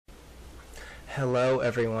Hello,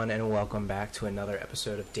 everyone, and welcome back to another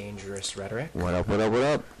episode of Dangerous Rhetoric. What up, what up, what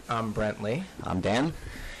up? I'm Brentley. I'm Dan.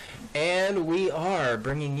 And we are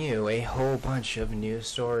bringing you a whole bunch of news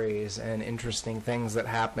stories and interesting things that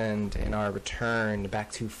happened in our return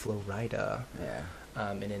back to Florida. Yeah.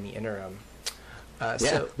 And in the interim.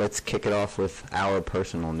 So let's kick it off with our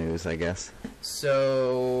personal news, I guess.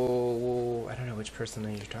 So, I don't know which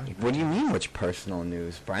personal news you're talking about. What do you mean, which personal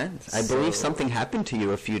news, Brent? I believe something happened to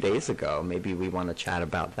you a few days ago. Maybe we want to chat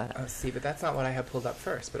about that. See, but that's not what I have pulled up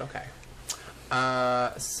first, but okay.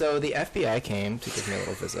 So the FBI came to give me a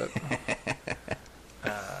little visit.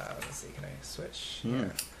 Let's see, can I switch? Yeah.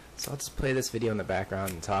 So I'll just play this video in the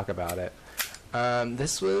background and talk about it.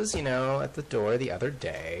 This was, at the door the other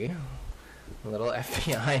day. Little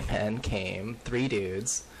FBI men came, 3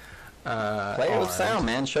 dudes. Play it with sound,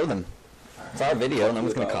 man. Show them. It's our video. No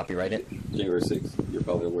one's going to copyright it. January 6th. You're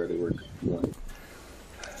probably aware they were one.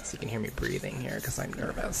 So you can hear me breathing here because I'm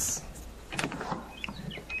nervous.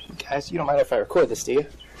 Guys, you don't mind if I record this, do you?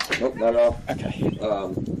 Nope, not at all. Okay.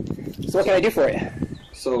 So what can I do for you?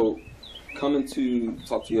 So, coming to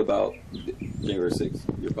talk to you about January 6th.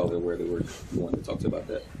 You're probably aware they were one to talk to you about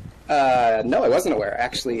that. No, I wasn't aware.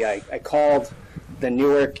 Actually, I called the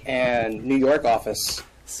Newark and New York office.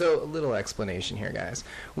 So, a little explanation here, guys.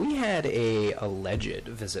 We had a alleged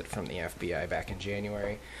visit from the FBI back in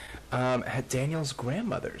January at Daniel's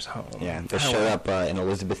grandmother's home. Yeah, they showed up in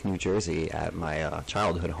Elizabeth, New Jersey at my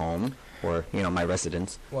childhood home, or, my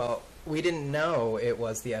residence. Well, we didn't know it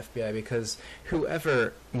was the FBI because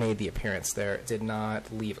whoever made the appearance there did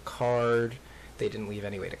not leave a card. They didn't leave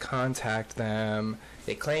any way to contact them.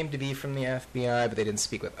 They claimed to be from the FBI, but they didn't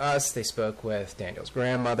speak with us. They spoke with Daniel's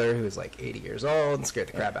grandmother, who was like 80 years old, and scared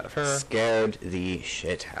the crap out of her. Scared the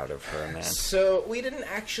shit out of her, man. So we didn't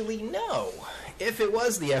actually know if it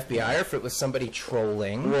was the FBI or if it was somebody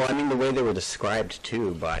trolling. Well, I mean, the way they were described,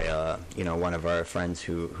 too, by, one of our friends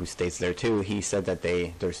who stays there, too, he said that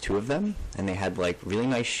there's 2 of them, and they had, really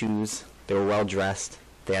nice shoes. They were well-dressed.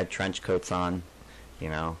 They had trench coats on,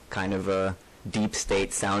 kind of a deep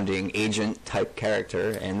state sounding agent type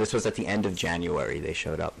character, and this was at the end of January they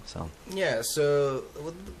showed up. So yeah, so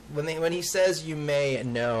when he says you may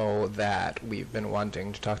know that we've been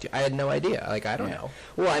wanting to talk to you, I had no idea. I don't know.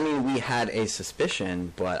 Well, I mean, we had a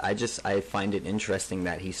suspicion, but I find it interesting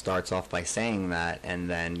that he starts off by saying that, and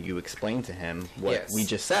then you explain to him what we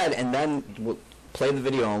just said, and then we'll play the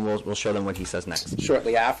video and we'll show them what he says next.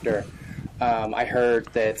 Shortly after, I heard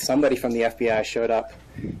that somebody from the FBI showed up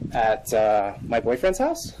at my boyfriend's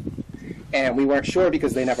house, and we weren't sure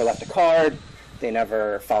because they never left a card, they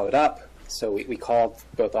never followed up, so we called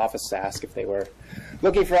both offices to ask if they were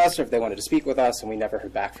looking for us or if they wanted to speak with us, and we never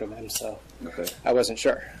heard back from them, so I wasn't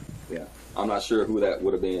sure. Yeah, I'm not sure who that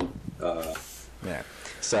would have been. Yeah,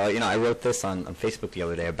 so I wrote this on Facebook the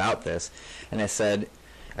other day about this, and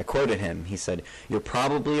I quoted him. He said, "You're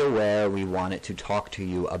probably aware we wanted to talk to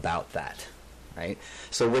you about that," right?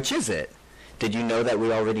 So which is it? Did you know that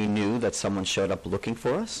we already knew that someone showed up looking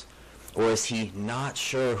for us? Or is he not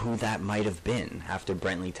sure who that might have been after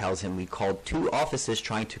Brentley tells him we called 2 offices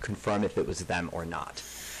trying to confirm if it was them or not?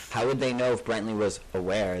 How would they know if Brentley was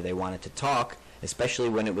aware they wanted to talk, especially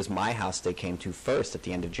when it was my house they came to first at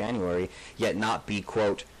the end of January, yet not be,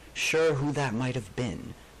 quote, sure who that might have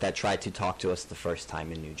been that tried to talk to us the first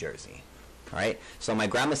time in New Jersey? Right? So my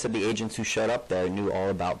grandma said the agents who showed up there knew all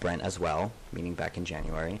about Brent as well, meaning back in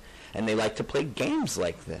January, and they like to play games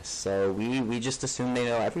like this. So we just assume they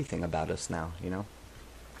know everything about us now,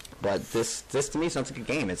 But this to me sounds like a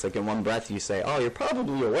game. It's like in one breath you say, oh, you're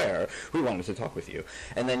probably aware we wanted to talk with you.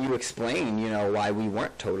 And then you explain, why we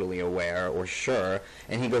weren't totally aware or sure.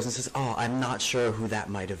 And he goes and says, oh, I'm not sure who that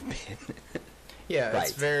might have been. Yeah, right.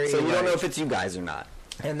 It's very... So you don't know if it's you guys or not.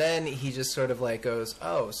 And then he just sort of goes,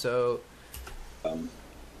 oh, so...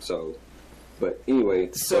 But anyway...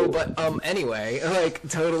 anyway,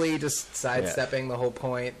 totally just sidestepping the whole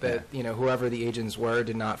point that, whoever the agents were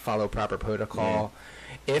did not follow proper protocol.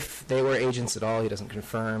 Yeah. If they were agents at all, he doesn't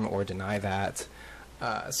confirm or deny that.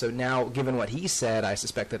 So now, given what he said, I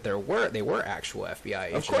suspect that they were actual FBI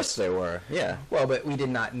agents. Of course they were, yeah. Well, but we did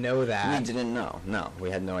not know that. We didn't know. No, we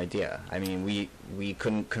had no idea. I mean, we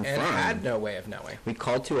couldn't confirm. And had no way of knowing. We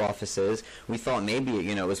called 2 offices. We thought maybe,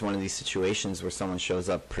 it was one of these situations where someone shows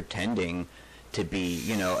up pretending to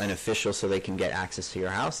be, an official so they can get access to your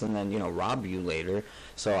house and then, rob you later.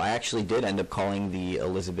 So I actually did end up calling the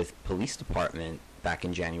Elizabeth Police Department back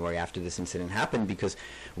in January after this incident happened because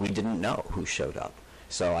we didn't know who showed up.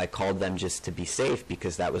 So I called them just to be safe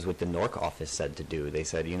because that was what the Newark office said to do. They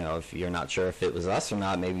said, if you're not sure if it was us or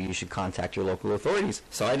not, maybe you should contact your local authorities.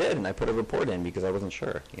 So I did, and I put a report in because I wasn't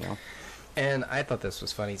sure, And I thought this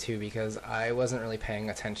was funny too because I wasn't really paying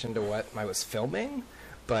attention to what I was filming,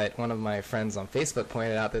 but one of my friends on Facebook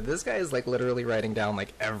pointed out that this guy is like literally writing down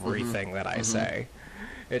like everything that I say.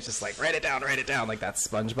 It's just like write it down, like that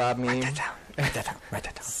SpongeBob meme. Write that down. Write that down. Write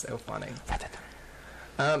that down. So funny. Write that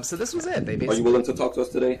down. So this was it. They Are basically. you willing to talk to us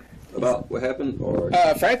today about what happened? Or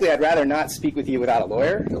Frankly, I'd rather not speak with you without a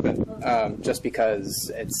lawyer, okay. just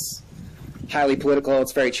because it's highly political,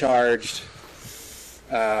 it's very charged.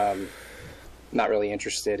 Not really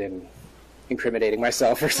interested in incriminating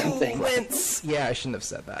myself or something. Yeah, I shouldn't have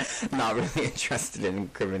said that. Not really interested in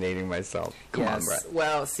incriminating myself. Come on, Brett.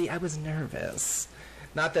 Well, see, I was nervous.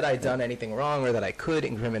 Not that I'd done anything wrong or that I could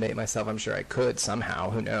incriminate myself. I'm sure I could somehow.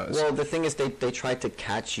 Who knows? Well, the thing is, they tried to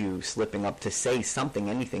catch you slipping up to say something,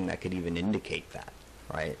 anything that could even indicate that,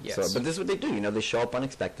 right? Yes. So, but this is what they do. You know, they show up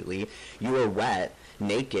unexpectedly. You were wet,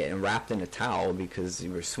 naked, and wrapped in a towel because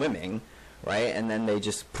you were swimming, right? And then they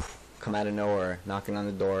just come out of nowhere, knocking on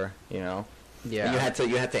the door. You know. Yeah. And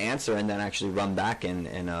you had to answer and then actually run back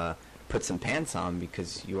and put some pants on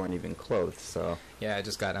because you weren't even clothed. So. Yeah, I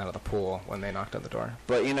just got out of the pool when they knocked on the door.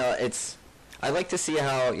 But, you know, I like to see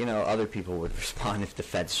how, you know, other people would respond if the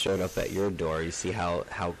feds showed up at your door. You see how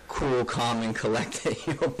cool, calm, and collected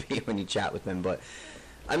you'll be when you chat with them. But,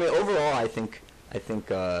 I mean, overall, I think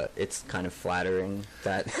it's kind of flattering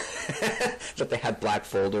that that they had black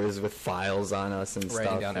folders with files on us and Writing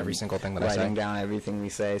stuff. down every single thing that I say. Writing down everything we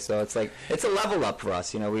say. So it's like, it's a level up for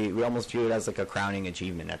us. You know, we almost view it as like a crowning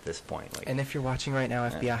achievement at this point. Like, And if you're watching right now,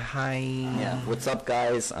 FBI, hi. yeah, what's up,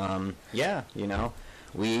 guys? Yeah, you know,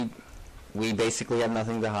 we basically have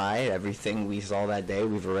nothing to hide. Everything we saw that day,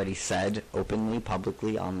 we've already said openly,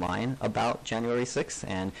 publicly, online about January 6th,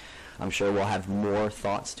 and I'm sure we'll have more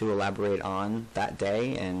thoughts to elaborate on that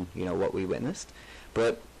day and, you know, what we witnessed.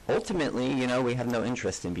 But ultimately, you know, we have no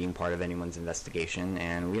interest in being part of anyone's investigation,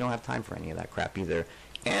 and we don't have time for any of that crap either.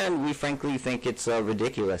 And we frankly think it's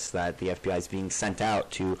ridiculous that the FBI is being sent out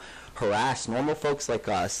to harass normal folks like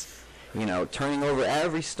us, you know, turning over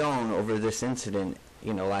every stone over this incident,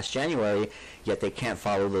 you know, last January, yet they can't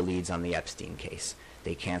follow the leads on the Epstein case.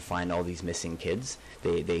 They can't find all these missing kids.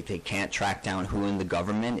 They can't track down who in the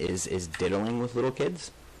government is diddling with little kids.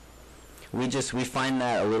 We find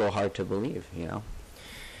that a little hard to believe, you know.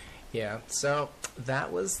 Yeah. So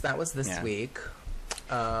that was this week.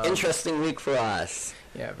 Interesting week for us.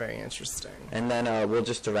 Yeah, very interesting. And then we'll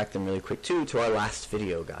just direct them really quick too to our last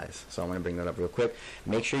video, guys. So I'm going to bring that up real quick.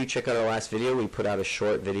 Make sure you check out our last video. We put out a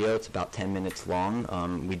short video. It's about 10 minutes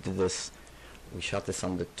long. We shot this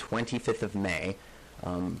on the 25th of May.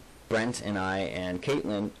 Brent and I and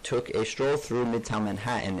Caitlin took a stroll through Midtown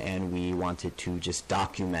Manhattan, and we wanted to just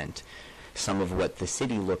document some of what the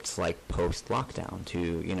city looks like post-lockdown, to,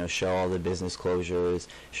 you know, show all the business closures,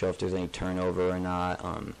 show if there's any turnover or not,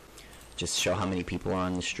 just show how many people are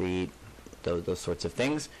on the street, those sorts of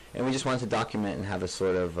things. And we just wanted to document and have a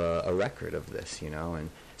sort of a record of this, you know, and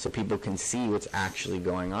so people can see what's actually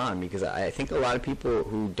going on, because I think a lot of people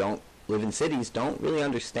who don't live in cities don't really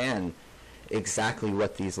understand exactly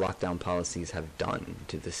what these lockdown policies have done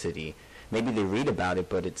to the city. Maybe they read about it,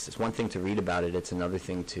 but it's one thing to read about it, it's another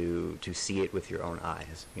thing to see it with your own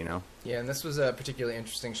eyes, you know? Yeah, and this was a particularly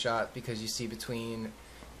interesting shot because you see between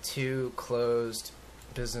two closed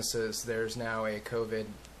businesses, there's now a COVID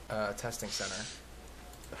testing center.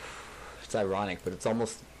 It's ironic, but it's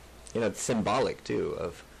almost, you know, it's symbolic, too,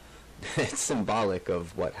 of it's symbolic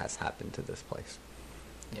of what has happened to this place.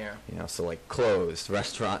 Yeah. You know, so like closed,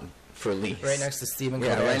 restaurant for lease. Right next to Stephen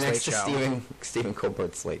Colbert's right next to Show. Stephen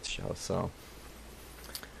Colbert's Late Show. So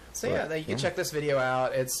yeah, you can check this video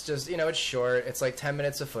out. It's just, you know, it's short. It's like 10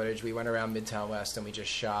 minutes of footage. We went around Midtown West and we just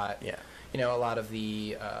shot, you know, a lot of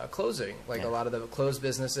the closing, like a lot of the closed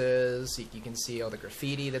businesses. You can see all the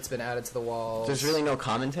graffiti that's been added to the walls. There's really no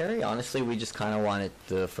commentary. Honestly, we just kind of wanted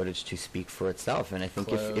the footage to speak for itself. And I think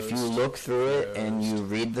if you look through it and you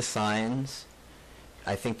read the signs,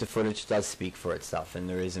 I think the footage does speak for itself, and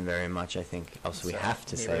there isn't very much, I think, else we have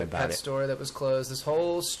to say about pet it. Store that was closed. This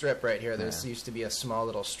whole strip right here, this used to be a small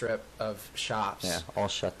little strip of shops. Yeah, all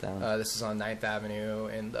shut down. This is on 9th Avenue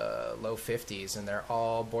in the low 50s, and they're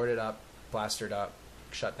all boarded up, plastered up,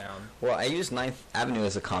 shut down. Well, I use 9th Avenue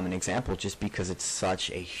as a common example just because it's such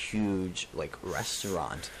a huge, like,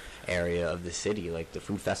 restaurant area of the city. Like, the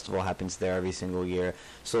food festival happens there every single year.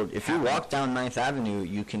 So if you walk down 9th Avenue,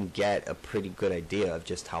 you can get a pretty good idea of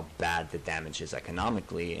just how bad the damage is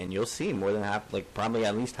economically, and you'll see more than half, like, probably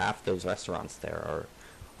at least half those restaurants there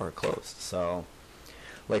are closed. So,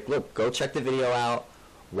 like, look, go check the video out,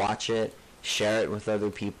 watch it, share it with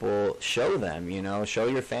other people, show them, you know, show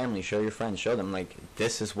your family, show your friends, show them, like,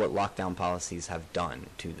 this is what lockdown policies have done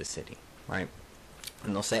to the city. right?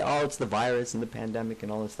 And they'll say, oh, it's the virus and the pandemic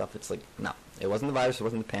and all this stuff. It's like, no, it wasn't the virus, it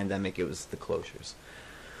wasn't the pandemic, it was the closures.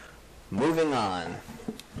 Moving on.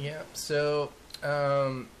 Yeah, so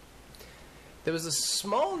there was a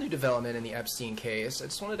small new development in the Epstein case. I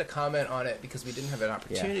just wanted to comment on it because we didn't have an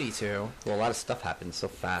opportunity to. Well, a lot of stuff happened so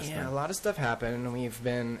fast. Yeah, man. a lot of stuff happened, and we've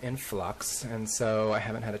been in flux, and so I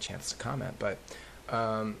haven't had a chance to comment. But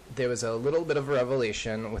there was a little bit of a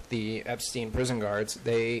revelation with the Epstein prison guards.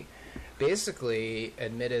 They basically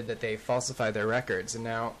admitted that they falsified their records, and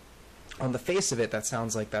now, on the face of it, that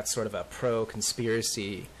sounds like that's sort of a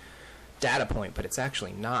pro-conspiracy data point, but it's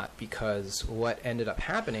actually not, because what ended up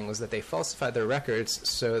happening was that they falsified their records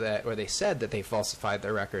so that, or they said that they falsified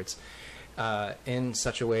their records in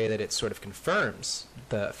such a way that it sort of confirms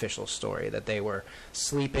the official story, that they were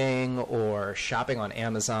sleeping or shopping on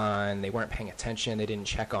Amazon, they weren't paying attention, they didn't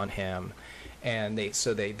check on him, and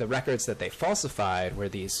the records that they falsified were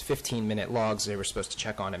these 15-minute logs. They were supposed to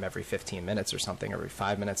check on him every 15 minutes or something, every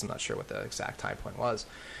 5 minutes. I'm not sure what the exact time point was.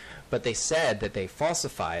 But they said that they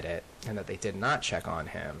falsified it and that they did not check on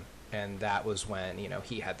him, and that was when, you know,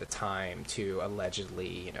 he had the time to allegedly,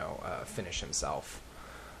 you know, finish himself.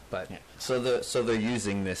 But Yeah. So they're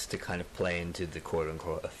using this to kind of play into the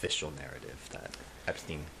quote-unquote official narrative that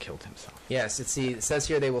Epstein killed himself. yes, it says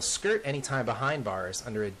here they will skirt any time behind bars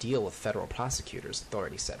under a deal with federal prosecutors,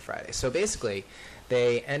 authorities said Friday. So basically,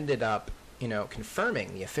 they ended up, you know,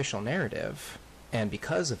 confirming the official narrative, and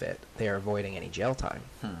because of it, they are avoiding any jail time.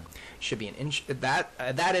 Should be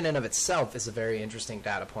that in and of itself is a very interesting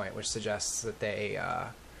data point, which suggests that they,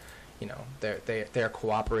 you know, they're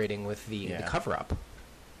cooperating with the cover up.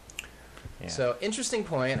 Yeah. So interesting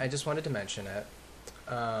point. I just wanted to mention it.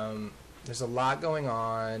 There's a lot going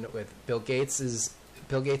on with Bill Gates's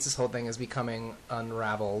whole thing is becoming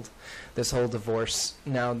unraveled. This whole divorce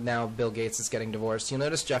now Bill Gates is getting divorced. You'll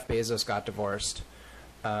notice Jeff Bezos got divorced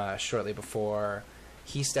shortly before.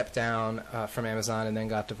 He stepped down from Amazon and then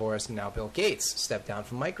got divorced, and now Bill Gates stepped down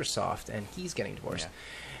from Microsoft and he's getting divorced.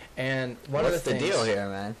 Yeah. And What's the deal here,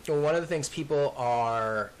 man? one of the things people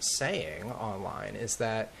are saying online is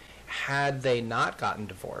that had they not gotten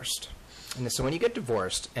divorced, and so when you get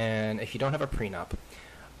divorced and if you don't have a prenup,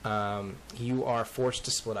 you are forced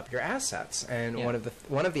to split up your assets. And one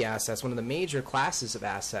of the major classes of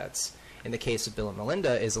assets in the case of Bill and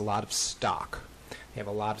Melinda is a lot of stock. They have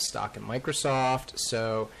a lot of stock in Microsoft,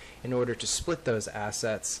 so in order to split those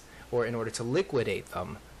assets, or in order to liquidate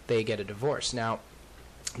them, they get a divorce. Now,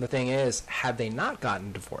 the thing is, had they not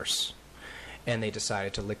gotten divorce, and they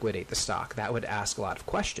decided to liquidate the stock, that would ask a lot of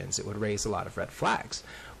questions. It would raise a lot of red flags.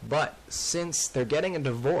 But since they're getting a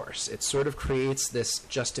divorce, it sort of creates this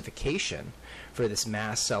justification for this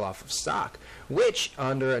mass sell-off of stock, which,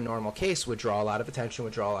 under a normal case, would draw a lot of attention,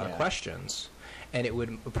 would draw a lot of questions. And it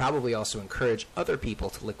would probably also encourage other people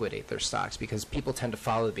to liquidate their stocks, because people tend to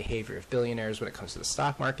follow the behavior of billionaires when it comes to the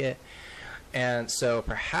stock market. And so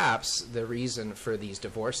perhaps the reason for these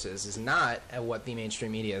divorces is not what the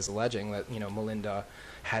mainstream media is alleging, that, you know, Melinda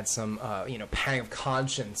had some, you know, pang of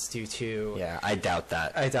conscience due to... Yeah, I doubt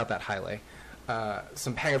that. I doubt that highly.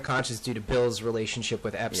 Some pang of conscience due to Bill's relationship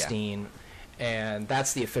with Epstein. And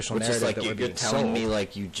that's the official Which narrative is like that we're you're being telling sold. me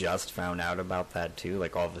like you just found out about that too,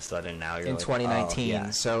 like all of a sudden now you're In like, 2019. oh, yeah.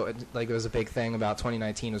 So like it was a big thing about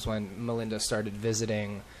 2019 was when Melinda started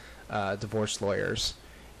visiting divorce lawyers,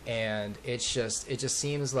 and it just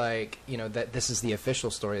seems like, you know, that this is the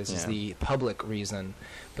official story, this is the public reason,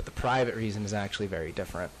 but the private reason is actually very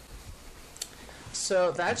different.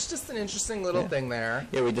 So that's just an interesting little thing there.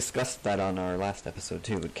 Yeah, we discussed that on our last episode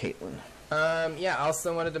too with Caitlin. Yeah, I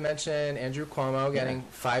also wanted to mention Andrew Cuomo getting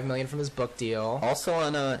 $5 million from his book deal. Also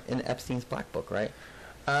on in Epstein's Black Book, right?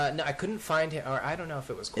 No, I couldn't find him, or I don't know if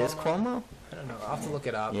it was Cuomo. Is Cuomo? I don't know. I'll have to look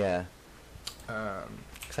it up. Yeah.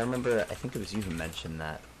 Because I remember, I think it was you who mentioned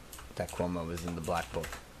that Cuomo was in the Black Book.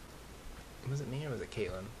 Was it me or was it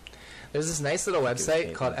Caitlin? There's this nice little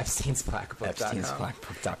website called Epstein'sBlackBook.com.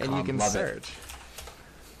 Epstein'sBlackBook.com. And you can Love search.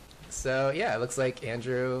 So, yeah, it looks like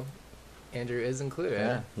Andrew is included.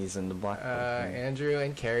 Yeah, he's in the Black Book. Andrew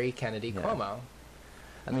and Carrie Kennedy Cuomo.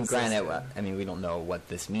 I mean, granted, we don't know what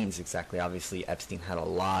this means exactly. Obviously, Epstein had a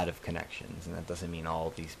lot of connections, and that doesn't mean all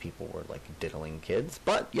of these people were, like, diddling kids.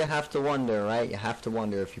 But you have to wonder, right? You have to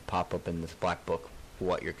wonder if you pop up in this Black Book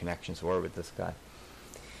what your connections were with this guy.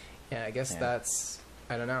 Yeah, I guess that's...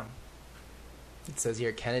 I don't know. It says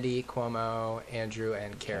here Kennedy, Cuomo, Andrew,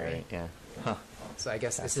 and Carrie. Right, yeah. Huh. So I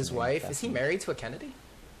guess it's his wife. Is he married to a Kennedy?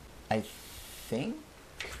 I think...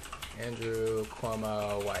 Andrew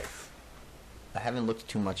Cuomo, wife. I haven't looked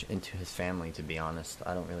too much into his family, to be honest.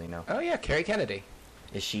 I don't really know. Oh, yeah, Carrie Kennedy.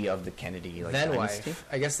 Is she of the Kennedy like then dynasty? wife.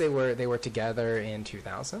 I guess they were together in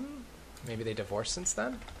 2000. Maybe they divorced since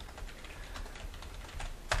then.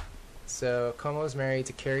 So Como was married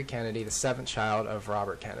to Carrie Kennedy, the 7th child of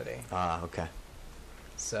Robert Kennedy. Ah, okay.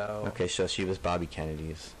 So Okay, so she was Bobby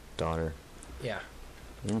Kennedy's daughter. yeah,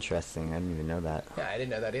 Interesting. I didn't even know that. yeah, I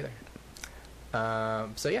didn't know that either.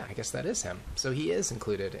 So yeah, I guess that is him. So he is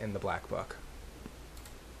included in the Black Book.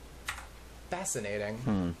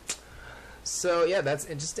 Fascinating. So yeah, that's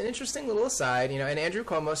just an interesting little aside, and Andrew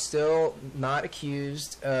Cuomo's still not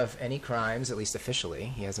accused of any crimes, at least officially.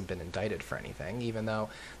 He hasn't been indicted for anything, even though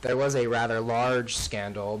there was a rather large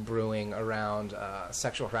scandal brewing around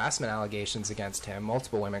sexual harassment allegations against him,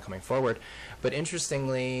 multiple women coming forward. But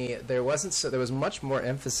interestingly, there was much more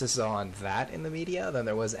emphasis on that in the media than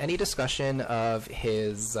there was any discussion of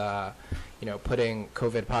his, putting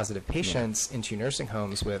COVID positive patients into nursing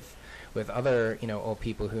homes with other, old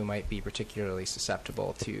people who might be particularly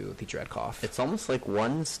susceptible to the dread cough. It's almost like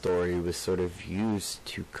one story was sort of used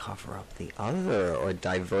to cover up the other or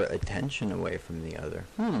divert attention away from the other.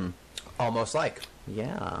 Almost like.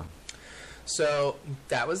 Yeah. So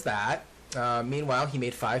that was that. Meanwhile, he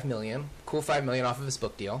made $5 million, cool $5 million off of his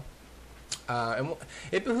book deal. And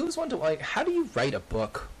it behooves one to, how do you write a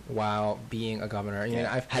book while being a governor?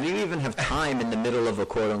 How do you even have time in the middle of a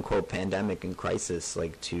quote-unquote pandemic and crisis,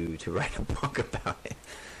 to write a book about it?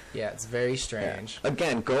 Yeah, it's very strange. Yeah.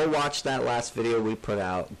 Again, go watch that last video we put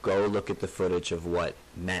out. Go look at the footage of what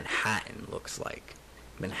Manhattan looks like.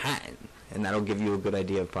 Manhattan. And that'll give you a good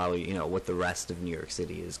idea of probably, what the rest of New York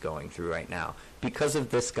City is going through right now. Because of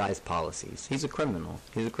this guy's policies. He's a criminal.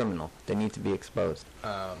 They need to be exposed.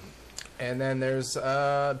 And then there's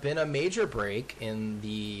been a major break in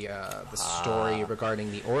the story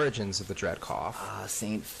regarding the origins of the dread cough.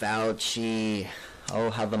 St. Fauci.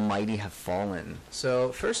 Oh, how the mighty have fallen.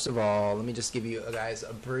 So, first of all, let me just give you guys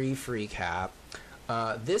a brief recap.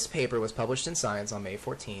 This paper was published in Science on May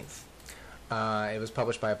 14th. It was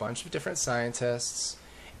published by a bunch of different scientists,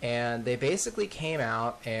 and they basically came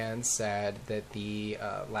out and said that the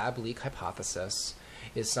lab leak hypothesis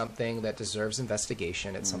is something that deserves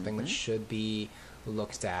investigation. It's something that should be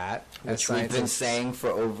looked at. Which we've been saying for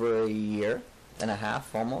over a year and a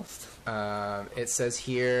half, almost. It says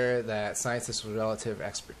here that scientists with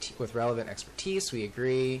relevant expertise, we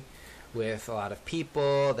agree with a lot of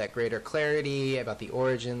people that greater clarity about the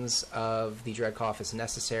origins of the dread cough is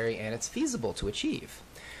necessary and it's feasible to achieve.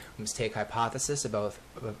 We must take hypothesis about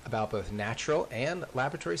both natural and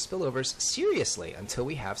laboratory spillovers seriously until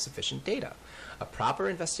we have sufficient data. A proper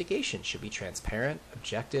investigation should be transparent,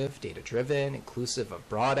 objective, data-driven, inclusive of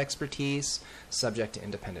broad expertise, subject to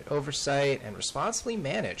independent oversight, and responsibly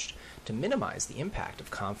managed to minimize the impact of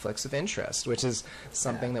conflicts of interest, which is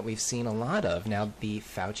something that we've seen a lot of. Now the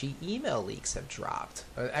Fauci email leaks have dropped.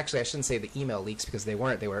 Actually, I shouldn't say the email leaks because they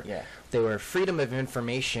weren't. They were Freedom of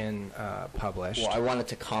Information published. Well, I wanted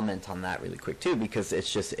to comment on that really quick too, because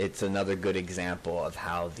it's another good example of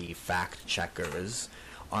how the fact checkers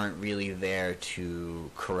aren't really there to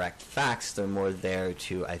correct facts. They're more there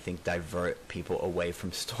to, I think, divert people away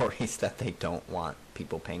from stories that they don't want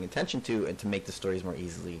people paying attention to and to make the stories more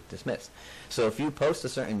easily dismissed. So if you post a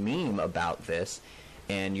certain meme about this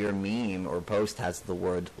and your meme or post has the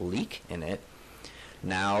word leak in it,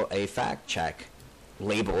 now a fact check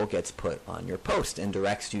label gets put on your post and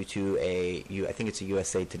directs you to I think it's a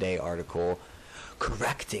USA Today article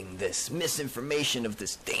correcting this misinformation of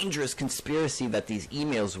this dangerous conspiracy that these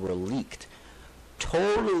emails were leaked,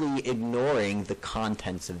 totally ignoring the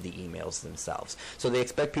contents of the emails themselves. So they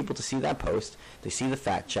expect people to see that post, they see the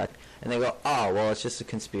fact check, and they go, oh, well, it's just a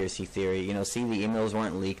conspiracy theory. See, the emails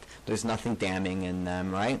weren't leaked. There's nothing damning in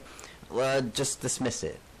them, right? Well, just dismiss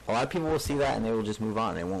it. A lot of people will see that and they will just move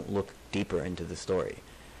on. They won't look deeper into the story.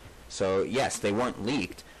 So, yes, they weren't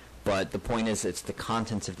leaked, but the point is it's the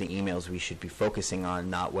contents of the emails we should be focusing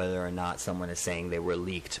on, not whether or not someone is saying they were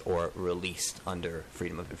leaked or released under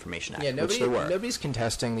Freedom of Information Act, which they were. Nobody's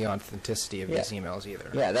contesting the authenticity of these emails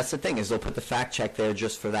either. Yeah, that's the thing, is they'll put the fact check there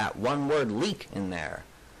just for that one word leak in there.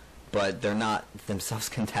 But they're not themselves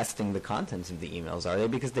contesting the contents of the emails, are they?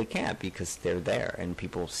 Because they can't, because they're there, and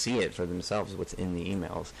people see it for themselves, what's in the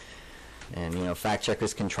emails. And, fact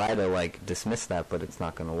checkers can try to, dismiss that, but it's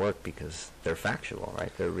not going to work because they're factual, right?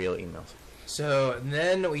 They're real emails. So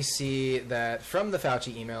then we see that from the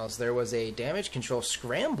Fauci emails, there was a damage control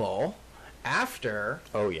scramble after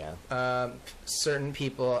certain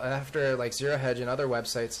people, after Zero Hedge and other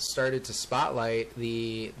websites started to spotlight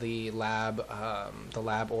the lab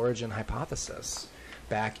origin hypothesis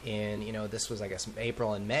back in, this was, I guess,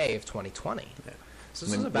 April and May of 2020. Yeah. So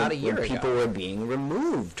this was about a year ago. People were being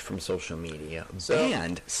removed from social media,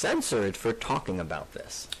 banned, censored for talking about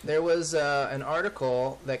this. There was an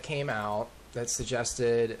article that came out that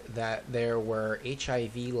suggested that there were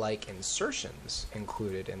HIV-like insertions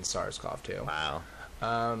included in SARS-CoV-2. Wow.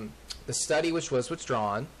 The study, which was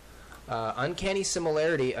withdrawn, uncanny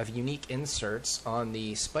similarity of unique inserts on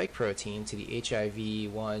the spike protein to the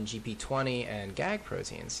HIV-1, GP20, and GAG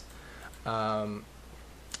proteins,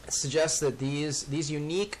 suggests that these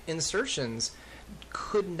unique insertions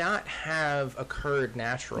could not have occurred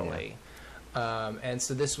naturally. And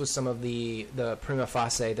so this was some of the prima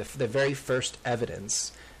facie, the very first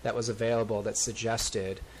evidence that was available that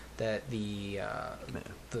suggested that the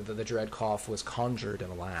dread cough was conjured in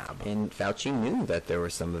a lab. And Fauci knew that there were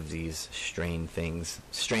some of these strange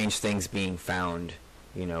things being found,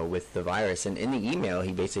 you know, with the virus. And in the email,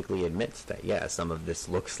 he basically admits that, yeah, some of this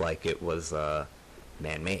looks like it was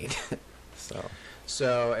man-made.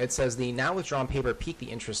 So it says the now withdrawn paper piqued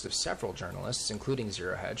the interest of several journalists, including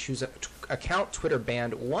Zero Hedge, whose account Twitter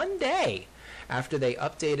banned one day after they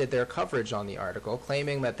updated their coverage on the article,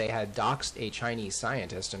 claiming that they had doxed a Chinese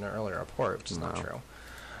scientist in an earlier report, which is not true.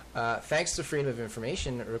 Thanks to Freedom of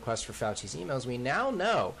Information request for Fauci's emails, we now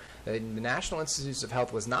know that the National Institutes of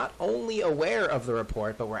Health was not only aware of the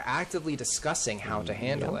report, but were actively discussing how to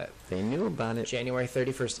handle it. They knew about it. January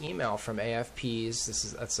 31st email from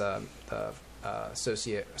AFP's, that's the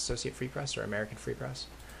Associate Free Press or American Free Press.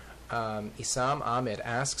 Issam Ahmed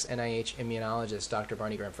asks NIH immunologist Dr.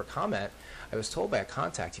 Barney Graham for comment. I was told by a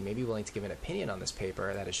contact he may be willing to give an opinion on this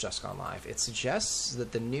paper that has just gone live. It suggests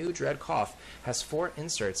that the new dread cough has 4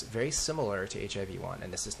 inserts very similar to HIV-1,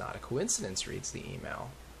 and this is not a coincidence, reads the email.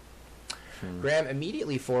 Graham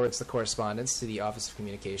immediately forwards the correspondence to the Office of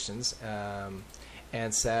Communications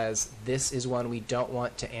and says, this is one we don't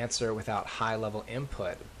want to answer without high-level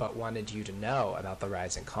input, but wanted you to know about the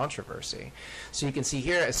rising controversy. So you can see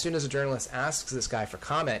here, as soon as a journalist asks this guy for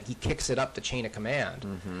comment, he kicks it up the chain of command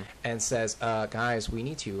and says, guys, we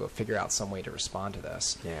need to figure out some way to respond to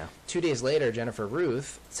this. 2 days later, Jennifer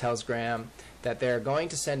Ruth tells Graham that they're going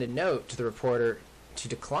to send a note to the reporter to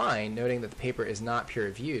decline, noting that the paper is not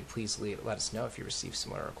peer-reviewed. Please let us know if you receive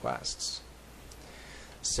similar requests.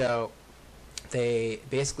 So they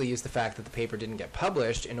basically used the fact that the paper didn't get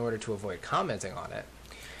published in order to avoid commenting on it.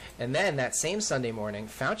 And then that same Sunday morning,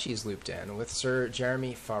 Fauci is looped in with Sir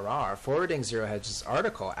Jeremy Farrar forwarding Zero Hedge's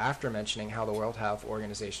article after mentioning how the World Health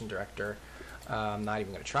Organization director, not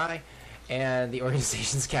even going to try, and the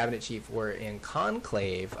organization's cabinet chief were in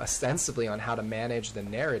conclave, ostensibly on how to manage the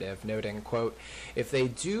narrative, noting, quote, if they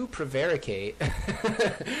do prevaricate,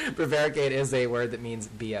 prevaricate is a word that means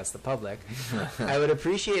BS the public, I would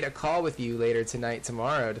appreciate a call with you later tonight,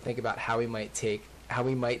 tomorrow, to think about how we might take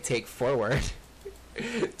forward.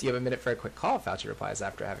 Do you have a minute for a quick call? Fauci replies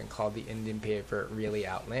after having called the Indian paper really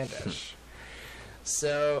outlandish.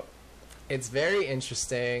 So it's very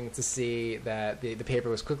interesting to see that the paper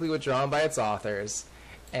was quickly withdrawn by its authors,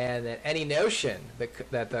 and that any notion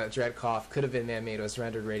that the dread cough could have been man-made was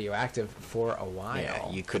rendered radioactive for a while. Yeah,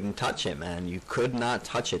 you couldn't touch it, man. You could not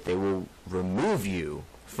touch it. They will remove you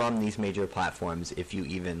from these major platforms if you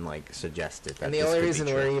even suggest it. And the only reason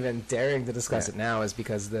we're even daring to discuss it now is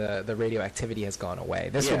because the radioactivity has gone away.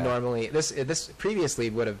 This would normally this previously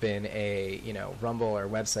would have been a Rumble or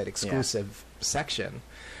website exclusive section,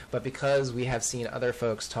 but because we have seen other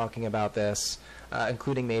folks talking about this,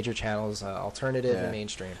 including major channels, alternative and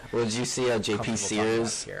mainstream. Well, did you see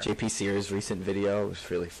JP Sears' recent video? It was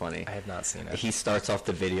really funny. I have not seen it. He starts off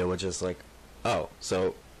the video with just like, oh,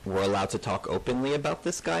 so we're allowed to talk openly about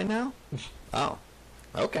this guy now? Oh,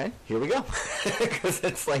 okay, here we go. Because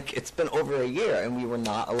it's been over a year and we were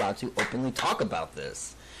not allowed to openly talk about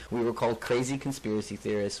this. We were called crazy conspiracy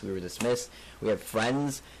theorists. We were dismissed. We had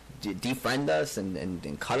friends defriend us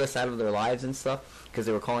and cut us out of their lives and stuff because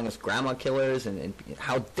they were calling us grandma killers. And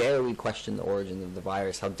how dare we question the origin of the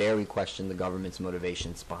virus? How dare we question the government's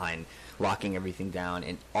motivations behind locking everything down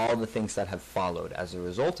and all the things that have followed as a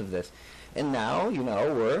result of this. And now,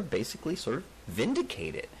 we're basically sort of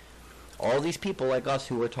vindicated. All these people like us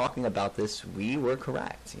who were talking about this, we were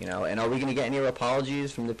correct, And are we going to get any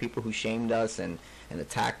apologies from the people who shamed us and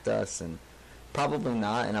attacked us? And probably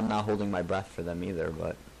not, and I'm not holding my breath for them either,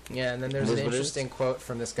 but yeah, and then there's an interesting quote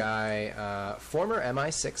from this guy, former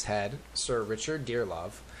MI6 head, Sir Richard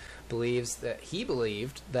Dearlove, believed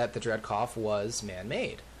that the dread cough was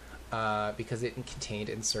man-made because it contained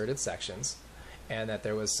inserted sections, and that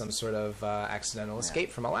there was some sort of accidental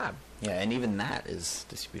escape from a lab. Yeah, and even that is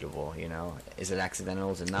disputable, Is it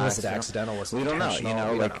accidental? Is it not? Was it accidental? Was it we don't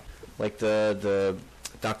know, like the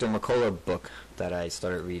Dr. McCullough book that I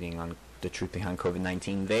started reading on the truth behind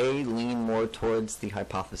COVID-19, they lean more towards the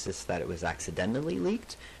hypothesis that it was accidentally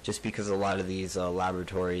leaked, just because a lot of these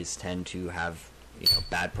laboratories tend to have,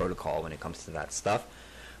 bad protocol when it comes to that stuff.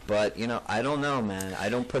 But, I don't know, man. I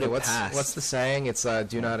don't put it past. What's the saying? It's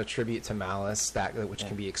do not attribute to malice that which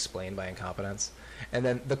can be explained by incompetence. And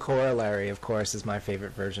then the corollary, of course, is my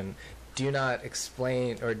favorite version. Do not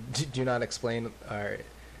explain, or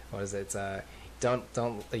what is it?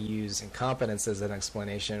 Don't use incompetence as an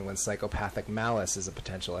explanation when psychopathic malice is a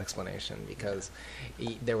potential explanation, because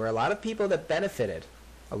there were a lot of people that benefited.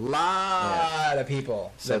 A lot of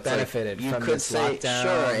people that benefited from this lockdown. You could say,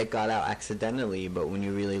 sure, it got out accidentally, but when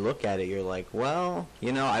you really look at it, you're like, well,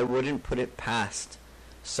 I wouldn't put it past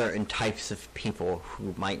certain types of people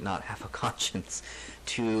who might not have a conscience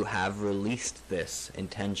to have released this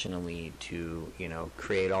intentionally to,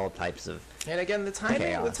 create all types of And again, the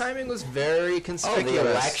chaos. timing was very conspicuous. Oh, the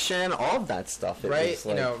election, all of that stuff. Right,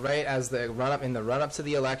 right as the run up to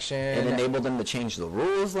the election. It enabled them to change the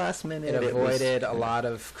rules last minute. It avoided a lot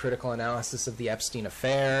of critical analysis of the Epstein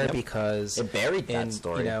affair because it buried that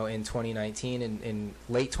story. In 2019, in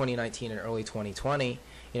late 2019 and early 2020.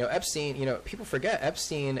 Epstein, people forget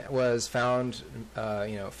Epstein was found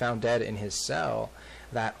dead in his cell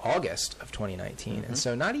that August of 2019. And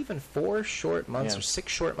so not even 4 short months or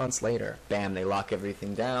 6 short months later, bam, they lock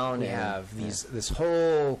everything down. We have this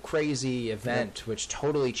whole crazy event which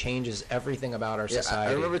totally changes everything about our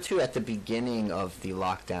society. I remember too at the beginning of the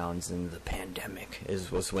lockdowns and the pandemic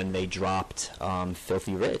was when they dropped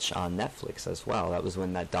Filthy Rich on Netflix as well. That was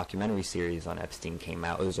when that documentary series on Epstein came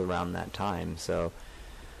out. It was around that time. So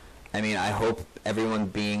I mean, I hope everyone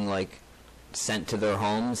being sent to their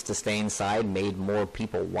homes to stay inside made more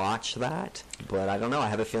people watch that. But I don't know. I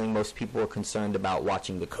have a feeling most people were concerned about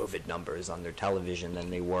watching the COVID numbers on their television than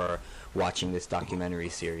they were watching this documentary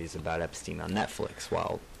series about Epstein on Netflix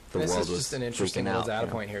while the world was freaking out. This is just an interesting little data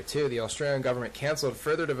point here, too. The Australian government canceled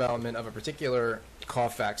further development of a particular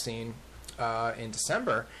cough vaccine in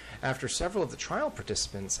December after several of the trial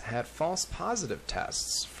participants had false positive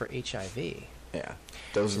tests for HIV. Yeah,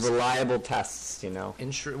 those reliable tests,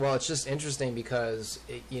 well, it's just interesting because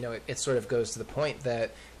it sort of goes to the point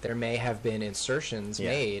that there may have been insertions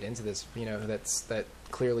made into this, that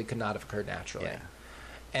clearly could not have occurred naturally. Yeah.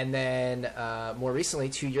 And then more recently,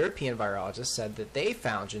 2 European virologists said that they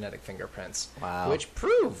found genetic fingerprints, which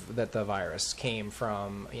prove that the virus came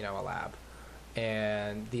from a lab.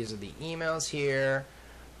 And these are the emails here.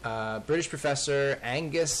 British professor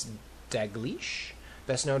Angus Daglish,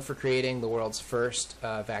 best known for creating the world's first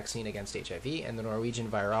vaccine against HIV, and the Norwegian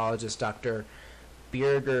virologist Dr.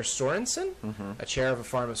 Birger Sorensen, a chair of a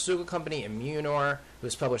pharmaceutical company, Immunor, who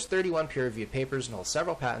has published 31 peer-reviewed papers and holds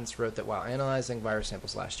several patents, wrote that while analyzing virus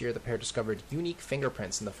samples last year, the pair discovered unique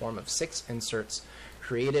fingerprints in the form of 6 inserts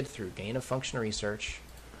created through gain-of-function research,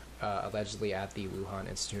 allegedly at the Wuhan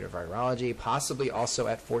Institute of Virology, possibly also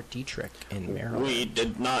at Fort Detrick in Maryland. We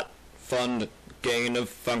did not fund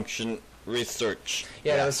gain-of-function research.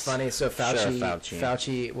 Yeah, that was funny. So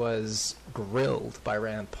Fauci was grilled by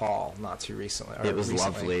Rand Paul not too recently. It was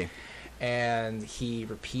lovely. And he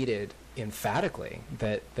repeated emphatically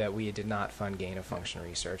that we did not fund gain-of-function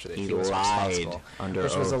research, or that he was responsible,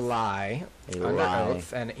 which was a lie under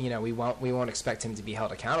oath. And we won't expect him to be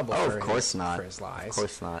held accountable for his lies. Of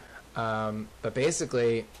course not. But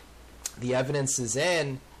basically, the evidence is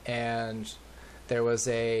in, and there was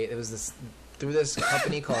this. Through this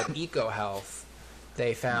company called EcoHealth,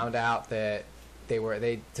 they found out that they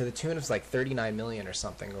to the tune of $39 million or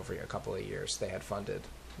something over a couple of years they had funded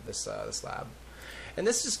this lab, and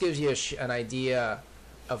this just gives you an idea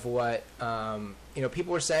of what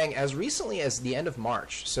people were saying as recently as the end of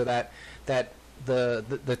March. So that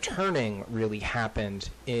the turning really happened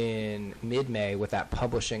in mid-May with that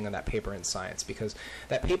publishing of that paper in Science, because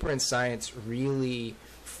that paper in Science really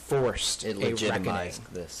forced it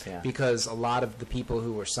legitimized this, because a lot of the people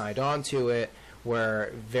who were signed on to it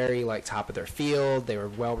were very top of their field. They were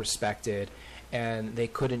well respected, and they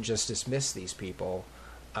couldn't just dismiss these people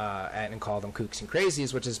and call them kooks and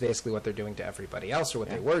crazies, which is basically what they're doing to everybody else, or what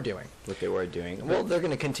they were doing. Well, they're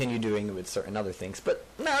going to continue doing it with certain other things, but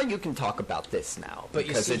now you can talk about this now,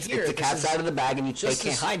 because it's the cat's out of the bag, and they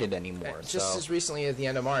can't hide it anymore. Just as recently as the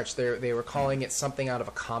end of March, they were calling it something out of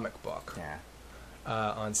a comic book. Yeah.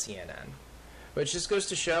 On CNN, which just goes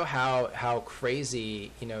to show how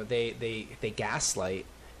crazy they gaslight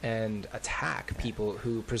and attack people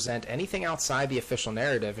who present anything outside the official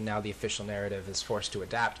narrative, and now the official narrative is forced to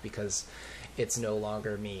adapt because it's no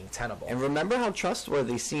longer being tenable. And remember how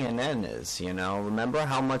trustworthy CNN is, Remember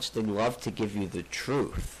how much they love to give you the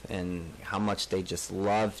truth, and how much they just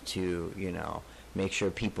love to, make sure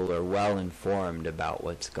people are well informed about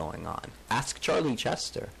what's going on. Ask Charlie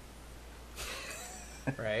Chester.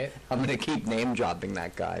 Right? I'm going to keep name dropping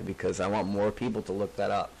that guy because I want more people to look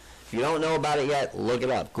that up. If you don't know about it yet, look it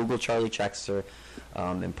up. Google Charlie Chester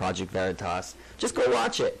and Project Veritas. Just go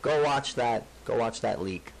watch it. Go watch that. Go watch that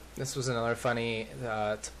leak. This was another funny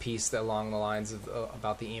piece that along the lines of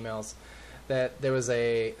about the emails. That there was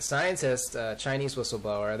a scientist, a Chinese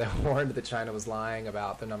whistleblower, that warned that China was lying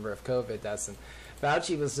about the number of COVID deaths, and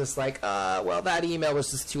Fauci was just like, well, that email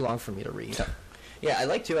was just too long for me to read. Yeah, I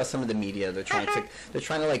like too how some of the media they're trying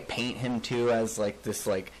to like paint him too as like this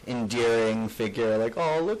like endearing figure, like,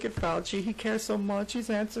 oh, look at Fauci, he cares so much, he's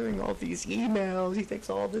answering all these emails, he takes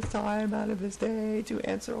all this time out of his day to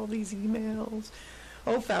answer all these emails.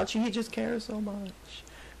 Oh, Fauci, he just cares so much.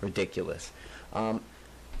 Ridiculous.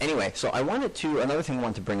 Anyway, so another thing I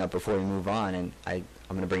wanted to bring up before we move on, and I'm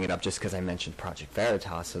going to bring it up just because I mentioned Project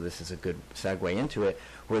Veritas, so this is a good segue into it,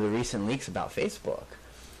 were the recent leaks about Facebook,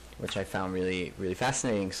 which I found really, really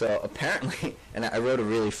fascinating. So apparently, and I wrote a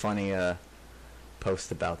really funny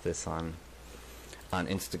post about this on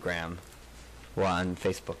Instagram, well, on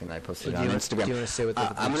Facebook, and I posted it on Instagram. Do you want to say what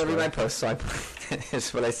I'm going to read my post, so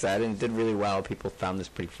here's what I said, and it did really well. People found this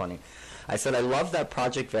pretty funny. I said, I love that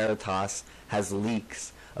Project Veritas has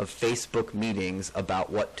leaks of Facebook meetings about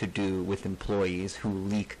what to do with employees who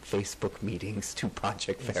leak Facebook meetings to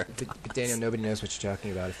Project Veritas. But Daniel, nobody knows what you're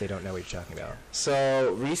talking about if they don't know what you're talking about.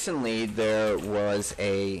 So recently there was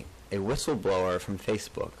a whistleblower from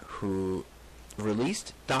Facebook who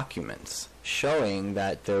released documents showing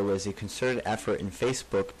that there was a concerted effort in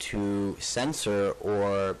Facebook to censor,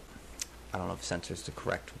 or I don't know if censor is the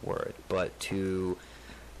correct word, but to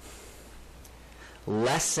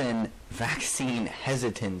lessen vaccine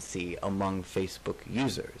hesitancy among Facebook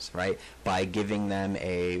users, right? By giving them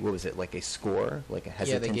like a score, like a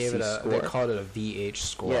hesitancy score. They called it a VH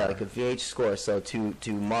score. Yeah, like a VH score. So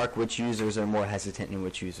to mark which users are more hesitant and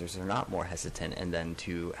which users are not more hesitant, and then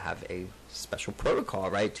to have a special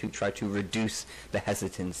protocol, right, to try to reduce the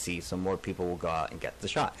hesitancy so more people will go out and get the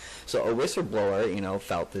shot. So a whistleblower,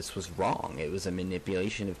 felt this was wrong. It was a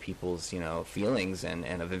manipulation of people's, feelings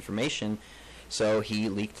and of information. So he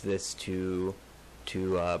leaked this to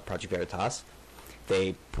Project Veritas.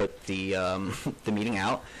 They put the the meeting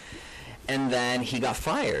out, and then he got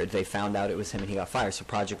fired. They found out it was him, and he got fired. So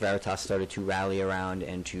Project Veritas started to rally around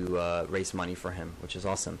and to raise money for him, which is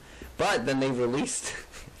awesome. But then they released,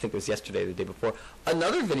 I think it was yesterday or the day before,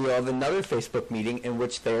 another video of another Facebook meeting in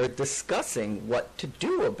which they're discussing what to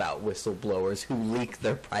do about whistleblowers who leak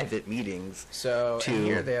their private meetings. So to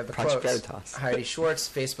here they have the Project quotes. Veritas. Heidi Schwartz,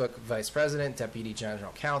 Facebook Vice President, Deputy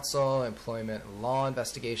General Counsel, Employment and Law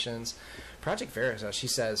Investigations. Project Veritas, she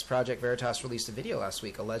says, Project Veritas released a video last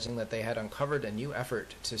week alleging that they had uncovered a new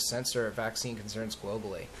effort to censor vaccine concerns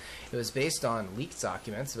globally. It was based on leaked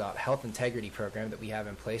documents about health integrity program that we have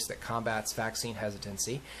in place that combats vaccine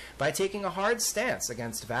hesitancy by taking a hard stance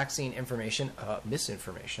against vaccine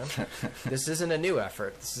misinformation. This isn't a new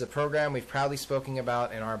effort. This is a program we've proudly spoken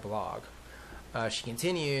about in our blog. She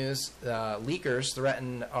continues, leakers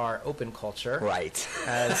threaten our open culture. Right.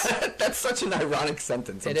 As That's such an ironic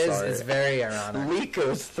sentence. it is, it's very ironic.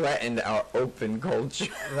 Leakers threatened our open culture.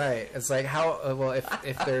 Right. It's like, how, well,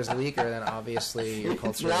 if there's leaker, then obviously your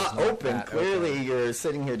culture It's not is not open. that Clearly, open. you're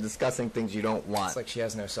sitting here discussing things you don't want It's like she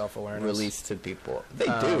has no self-awareness. released to people. They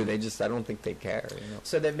do. They just, I don't think they care.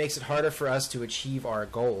 So that makes it harder for us to achieve our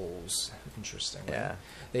goals. Interesting. Yeah.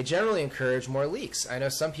 They generally encourage more leaks. I know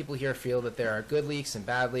some people here feel that there are good leaks and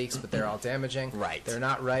bad leaks, but they're all damaging. Right. They're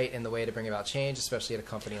not right in the way to bring about change, especially at a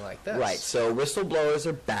company like this. Right, so whistleblowers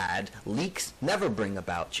are bad. Leaks never bring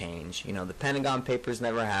about change. The Pentagon Papers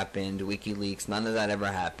never happened. WikiLeaks, none of that ever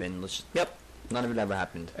happened. None of it ever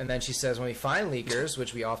happened. And then she says, when we find leakers,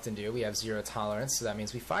 which we often do, we have zero tolerance, so that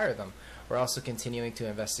means we fire them. We're also continuing to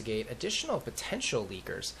investigate additional potential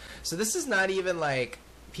leakers. So this is not even like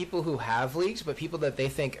people who have leaked, but people that they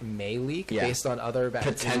think may leak based on other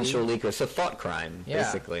potential leakers. So thought crime,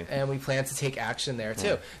 basically. And we plan to take action there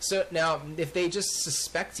too. So now, if they just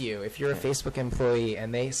suspect you, if you're a Facebook employee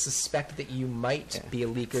and they suspect that you might be a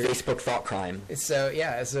leaker, Facebook thought crime. So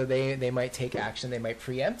so they might take action. They might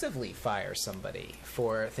preemptively fire somebody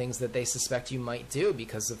for things that they suspect you might do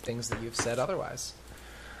because of things that you've said otherwise.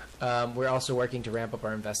 We're also working to ramp up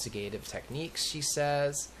our investigative techniques, she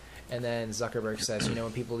says. And then Zuckerberg says,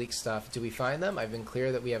 when people leak stuff, do we find them? I've been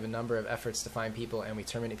clear that we have a number of efforts to find people, and we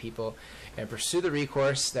terminate people and pursue the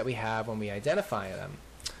recourse that we have when we identify them.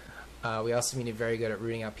 We also need to be very good at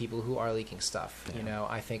rooting out people who are leaking stuff. Yeah. You know,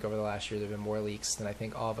 I think over the last year there have been more leaks than I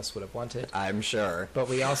think all of us would have wanted. I'm sure. But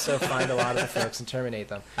we also find a lot of the folks and terminate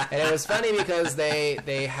them. And it was funny because they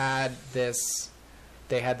had this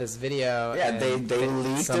video. Yeah, and they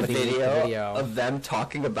leaked a somebody leaked the video of them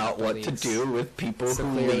talking about what to leaks. do with people So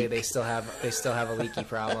who clearly leak. they still have a leaky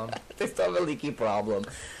problem. They still have a leaky problem.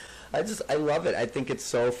 I love it. I think it's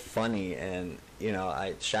so funny, and you know,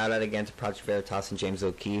 I shout out again to Project Veritas and James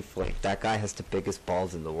O'Keefe. Like, that guy has the biggest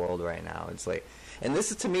balls in the world right now. It's like, and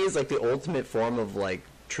this is, to me, is like the ultimate form of like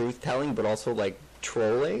truth telling, but also like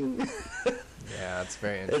trolling. Yeah, it's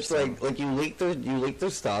very It's interesting. like you leak their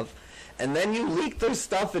stuff, and then you leak their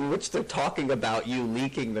stuff in which they're talking about you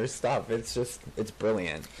leaking their stuff. It's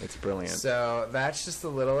brilliant. It's brilliant. So that's just a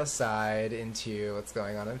little aside into what's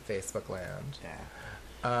going on in Facebook land. Yeah.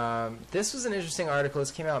 This was an interesting article.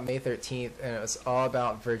 This came out May 13th, and it was all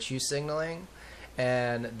about virtue signaling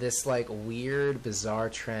and this like weird, bizarre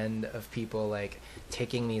trend of people like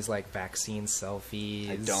taking these like vaccine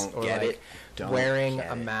selfies. I don't or get like it. Don't wearing get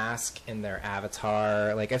a it. mask in their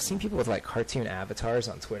avatar. Like, I've seen people with like cartoon avatars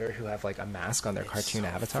on Twitter who have like a mask on their cartoon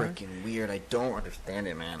avatar. Freaking weird. I don't understand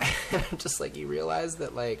it, man. Just like you realize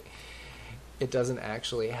that like it doesn't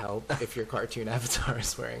actually help if your cartoon avatar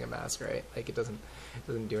is wearing a mask, right? Like it doesn't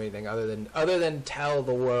do anything other than tell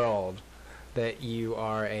the world that you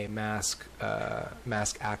are a mask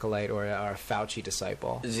acolyte or a Fauci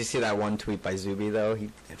disciple. Did you see that one tweet by Zuby though?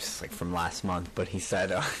 It's like from last month, but he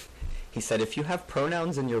said if you have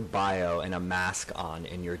pronouns in your bio and a mask on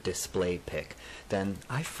in your display pic, then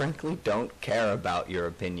I frankly don't care about your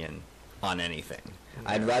opinion on anything.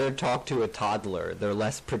 I'd rather talk to a toddler. They're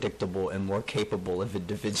less predictable and more capable of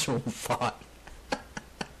individual thought.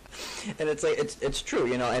 And it's like it's true,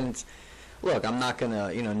 you know, and it's, look, I'm not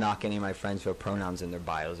gonna, you know, knock any of my friends who have pronouns in their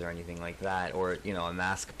bios or anything like that, or, you know, a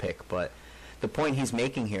mask pic, but the point he's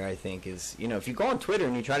making here, I think, is, you know, if you go on Twitter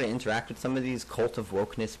and you try to interact with some of these cult of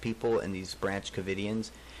wokeness people and these branch Covidians,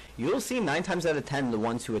 you'll see 9 times out of 10 the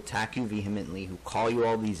ones who attack you vehemently, who call you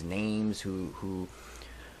all these names, who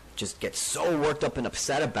just get so worked up and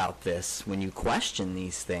upset about this when you question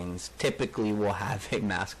these things, typically will have a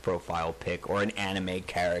mask profile pic or an anime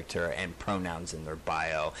character and pronouns in their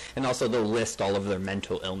bio. And also they'll list all of their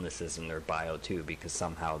mental illnesses in their bio too, because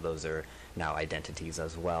somehow those are now identities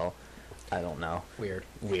as well. I don't know. Weird.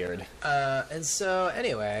 And so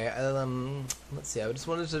anyway, let's see. I just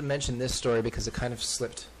wanted to mention this story because it kind of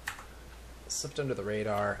slipped under the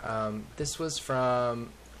radar. This was from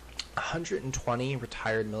 120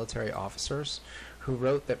 retired military officers who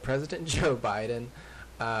wrote that President Joe Biden,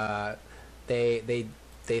 they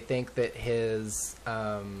think that his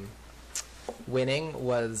winning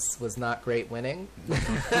was not great winning.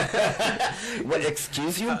 What,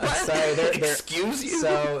 excuse you? Sorry, Excuse you?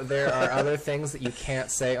 So there are other things that you can't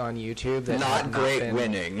say on YouTube that Not have great been,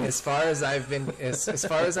 winning. As far as I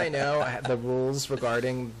know, the rules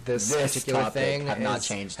regarding this particular topic thing have not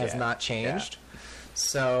changed has yet. not changed.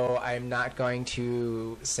 So I'm not going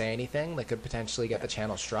to say anything that could potentially get the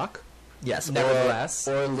channel struck. Yes, Nevertheless,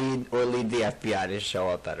 or lead the FBI to show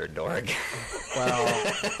up at her door again.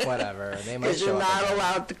 well, whatever. They might Because show you're up not again.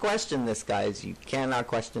 allowed to question this, guys. You cannot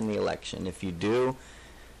question the election. If you do,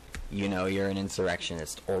 you know, you're an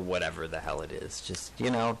insurrectionist or whatever the hell it is. Just, you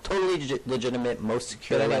know, totally legitimate, most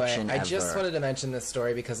secure But anyway, election I ever. just wanted to mention this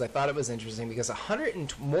story because I thought it was interesting because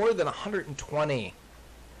more than 120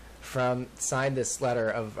 signed this letter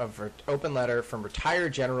of open letter from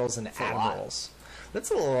retired generals and admirals.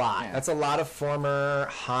 That's a lot. Yeah. That's a lot of former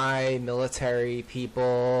high military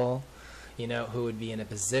people, you know, who would be in a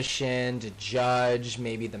position to judge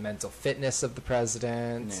maybe the mental fitness of the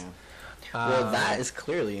president. Yeah. Well, that is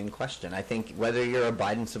clearly in question. I think whether you're a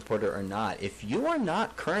Biden supporter or not, if you are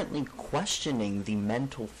not currently questioning the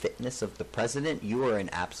mental fitness of the president, you are in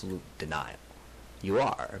absolute denial. You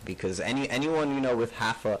are, because anyone, you know, with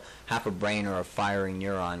half a brain or a firing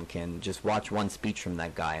neuron can just watch one speech from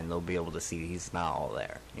that guy and they'll be able to see he's not all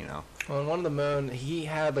there, you know. Well, on One of the Moon, he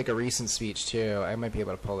had like a recent speech too. I might be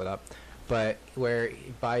able to pull it up, but where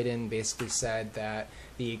Biden basically said that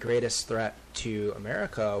the greatest threat to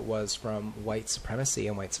America was from white supremacy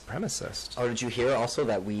and white supremacists. Oh, did you hear also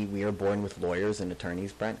that we are born with lawyers and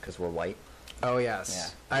attorneys, Brent, because we're white? Oh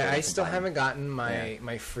yes. I still haven't gotten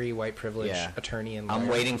my free white privilege attorney and lawyer. I'm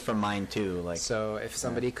waiting for mine too. Like, so if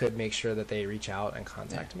somebody could make sure that they reach out and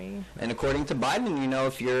contact me. And according to Biden, you know,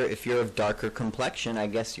 if you're of darker complexion, I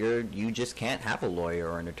guess you just can't have a lawyer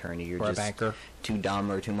or an attorney. You're or just a banker. Too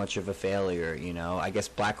dumb or too much of a failure. You know, I guess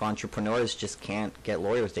black entrepreneurs just can't get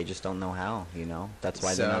lawyers. They just don't know how. You know, that's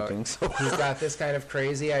why they're not doing so well. He's got this kind of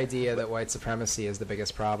crazy idea that white supremacy is the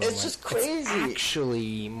biggest problem. It's just crazy. It's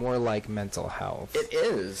actually more like mental health. It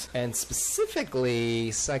is. And specifically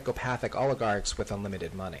psychopathic oligarchs with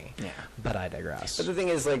unlimited money. Yeah. But I digress. But the thing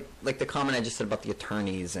is, like the comment I just said about the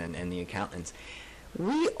attorneys and the accountants,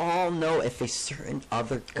 we all know if a certain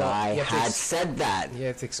other guy had said that. You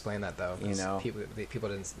have to explain that, though. You know. People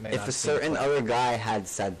didn't... If a certain other guy had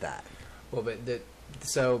said that. Well, but...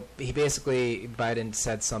 So he basically, Biden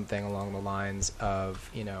said something along the lines of,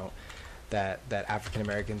 you know, that African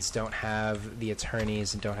Americans don't have the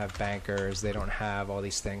attorneys and don't have bankers. They don't have all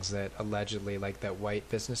these things that allegedly, like, that white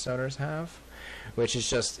business owners have, which is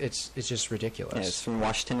just it's just ridiculous. Yeah, it's from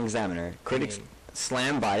Washington Examiner. Critics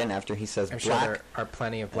slam Biden after he says Sure there are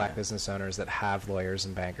plenty of black business owners that have lawyers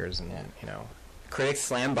and bankers, and you know. Critics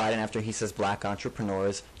slam Biden after he says black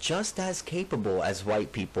entrepreneurs just as capable as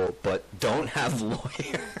white people, but don't have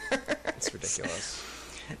lawyers. It's ridiculous.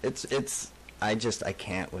 I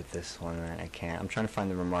can't with this one, man. I can't. I'm trying to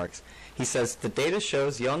find the remarks. He says, the data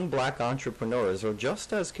shows young black entrepreneurs are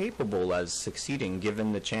just as capable as succeeding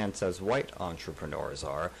given the chance as white entrepreneurs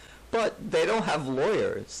are, but they don't have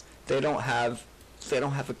lawyers. They don't have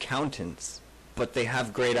accountants, but they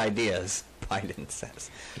have great ideas, Biden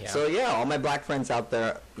says. Yeah. So, yeah, all my black friends out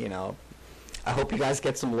there, you know, I hope you guys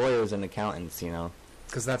get some lawyers and accountants, you know.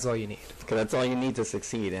 Because that's all you need. Because that's all you need to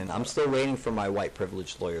succeed. And I'm still waiting for my white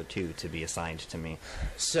privileged lawyer, too, to be assigned to me.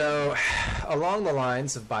 So, along the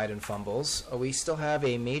lines of Biden fumbles, we still have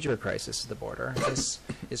a major crisis at the border. This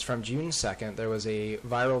is from June 2nd. There was a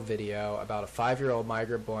viral video about a 5-year-old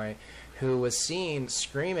migrant boy who was seen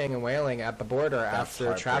screaming and wailing at the border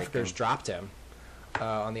after traffickers dropped him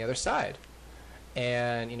on the other side.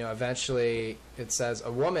 And, you know, eventually it says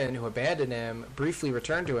a woman who abandoned him briefly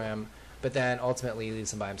returned to him, but then ultimately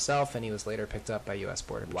leaves him by himself, and he was later picked up by U.S.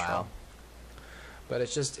 Border Patrol. Wow. But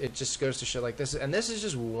it just goes to show, like, this, and this is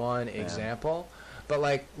just one example, but,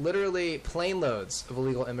 like, literally plane loads of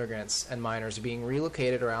illegal immigrants and minors are being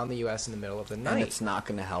relocated around the U.S. in the middle of the night. And it's not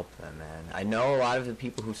going to help them, man. I know a lot of the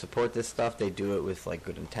people who support this stuff, they do it with, like,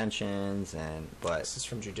 good intentions, but... This is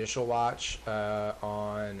from Judicial Watch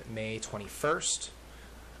on May 21st.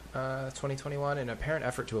 2021, in an apparent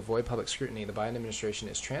effort to avoid public scrutiny, the Biden administration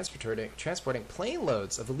is transporting plane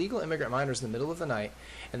loads of illegal immigrant minors in the middle of the night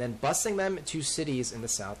and then busing them to cities in the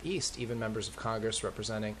southeast. Even members of Congress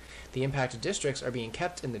representing the impacted districts are being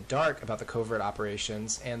kept in the dark about the covert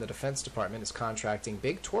operations, and the Defense Department is contracting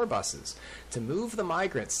big tour buses to move the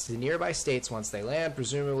migrants to nearby states once they land,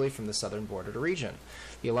 presumably from the southern border region.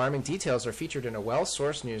 The alarming details are featured in a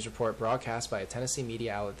well-sourced news report broadcast by a Tennessee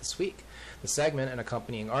media outlet this week. The segment and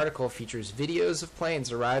accompanying article features videos of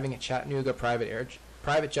planes arriving at Chattanooga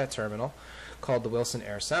private jet terminal called the Wilson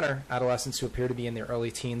Air Center. Adolescents who appear to be in their early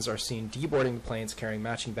teens are seen deboarding the planes carrying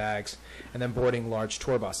matching bags and then boarding large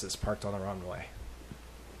tour buses parked on the runway.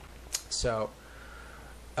 So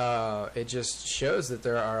it just shows that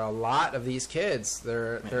there are a lot of these kids.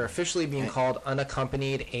 They're officially being called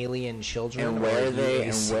unaccompanied alien children. And where are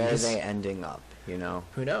they ending up? You know,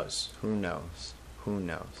 who knows? Who knows? Who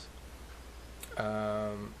knows?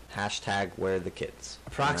 Hashtag where the kids.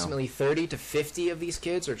 Approximately 30 to 50 of these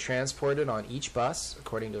kids are transported on each bus,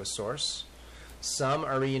 according to a source. Some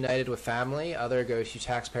are reunited with family, others go to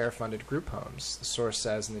taxpayer-funded group homes. The source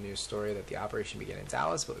says in the news story that the operation began in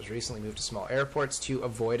Dallas, but was recently moved to small airports to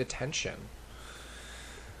avoid attention.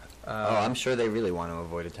 I'm sure they really want to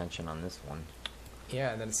avoid attention on this one.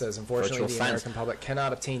 Yeah, and then it says, unfortunately, the American public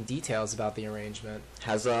cannot obtain details about the arrangement.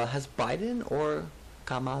 Has Biden or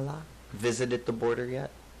Kamala visited the border yet?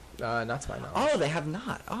 Not to my knowledge. Oh, they have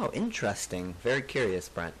not. Oh, interesting. Very curious,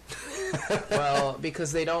 Brent. Well,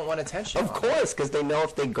 because they don't want attention. Of course, because they know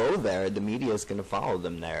if they go there, the media is going to follow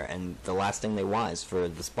them there, and the last thing they want is for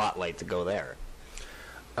the spotlight to go there.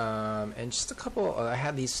 And just a couple, I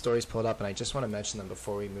had these stories pulled up, and I just want to mention them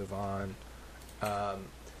before we move on.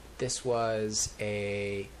 This was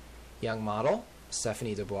a young model,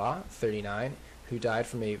 Stephanie Dubois, 39, who died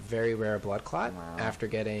from a very rare blood clot after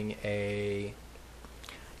getting a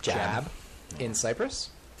jab in Cyprus.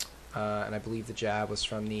 And I believe the jab was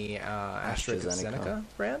from the AstraZeneca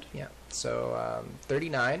brand. Yeah. So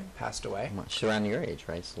 39, passed away. Much around your age,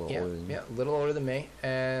 right? It's a little older than a little older than me.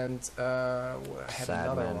 And I had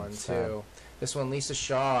another one, too. This one, Lisa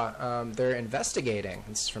Shaw, they're investigating,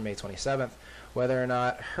 this is from May 27th, whether or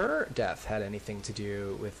not her death had anything to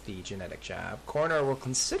do with the genetic jab. Coroner will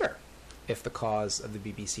consider if the cause of the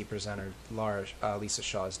BBC presenter Lisa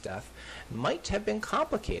Shaw's death might have been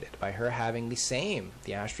complicated by her having the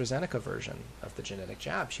AstraZeneca version of the genetic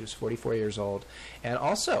jab. She was 44 years old and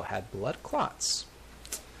also had blood clots.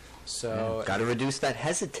 So got to reduce that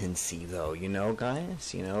hesitancy, though, you know,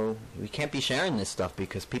 guys. You know, we can't be sharing this stuff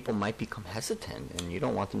because people might become hesitant, and you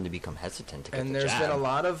don't want them to become hesitant to get the jab. And there's been a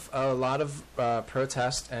lot of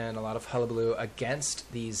protest and a lot of hullabaloo against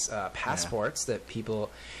these passports that people,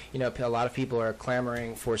 you know, a lot of people are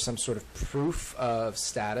clamoring for some sort of proof of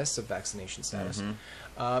status, of vaccination status. And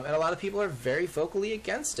a lot of people are very vocally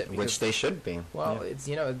against it. Which they should be. Well, it's,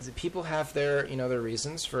 you know, people have their, you know, their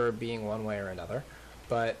reasons for being one way or another.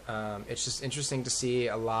 But it's just interesting to see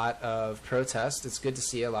a lot of protest. It's good to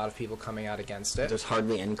see a lot of people coming out against it. There's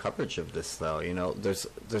hardly any coverage of this, though. You know, there's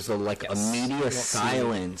a media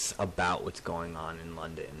silence about what's going on in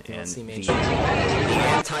London, and the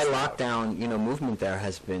anti-lockdown, you know, movement there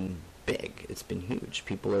has been big. It's been huge.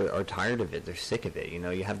 People are tired of it. They're sick of it. You know,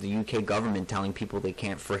 you have the UK government telling people they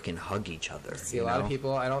can't frickin' hug each other. See a lot of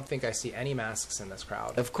people. I don't think I see any masks in this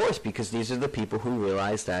crowd. Of course, because these are the people who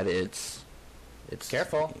realize that it's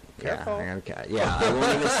careful. Yeah, I won't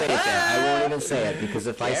even say it there. I won't even say it because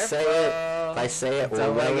if I say it,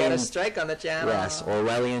 don't want to get a strike on the channel. Yes,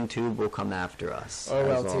 Orwellian Tube will come after us.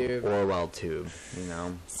 Orwell Tube, you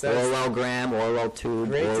know. So Orwell Graham, Orwell Tube,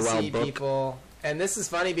 great Orwell to see book. people, and this is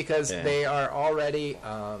funny because they are already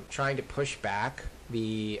trying to push back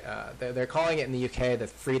the. They're calling it in the UK the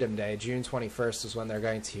Freedom Day. June 21st is when they're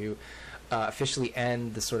going to officially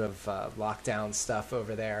end the sort of lockdown stuff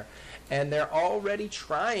over there. And they're already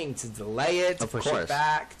trying to delay it, to push it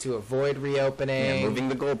back, to avoid reopening. Yeah, moving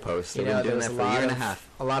the goalposts. They've been doing that for a year and a half.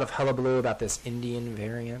 A lot of hullabaloo about this Indian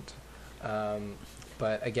variant.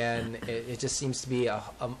 But again, it just seems to be a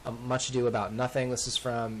much ado about nothing. This is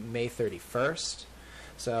from May 31st.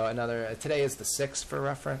 So today is the 6th for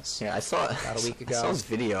reference. Yeah, I saw about a week ago. I saw his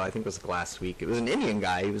video. I think it was like last week. It was an Indian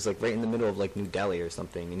guy. He was like right in the middle of like New Delhi or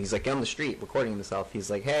something, and he's like on the street recording himself. He's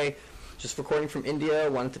like, "Hey, just recording from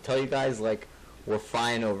India. Wanted to tell you guys like we're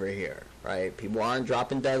fine over here, right? People aren't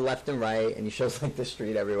dropping dead left and right." And he shows like the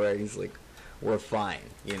street everywhere. He's like, "We're fine,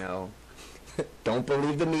 you know. Don't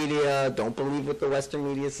believe the media. Don't believe what the Western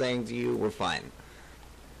media is saying to you. We're fine."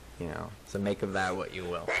 You know, so make of that what you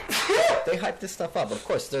will. They hype this stuff up. Of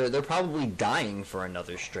course, they're probably dying for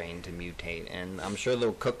another strain to mutate, and I'm sure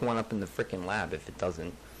they'll cook one up in the frickin' lab if it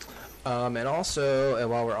doesn't. And also,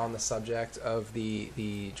 while we're on the subject of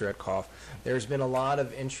the dread cough, there's been a lot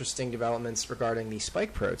of interesting developments regarding the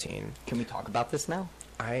spike protein. Can we talk about this now?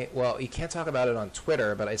 Well, you can't talk about it on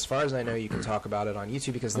Twitter, but as far as I know, you can talk about it on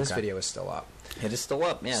YouTube because this video is still up. It is still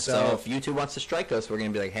up, yeah. So if YouTube wants to strike us, we're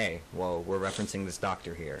going to be like, hey, well, we're referencing this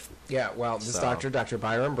doctor here. Yeah, well, this doctor, Dr.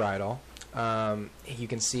 Byron Bridle, you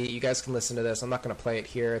can see, you guys can listen to this. I'm not going to play it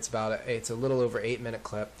here. It's a little over 8-minute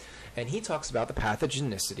clip. And he talks about the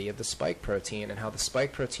pathogenicity of the spike protein and how the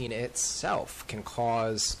spike protein itself can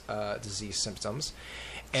cause disease symptoms.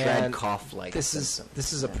 And cough-like symptoms.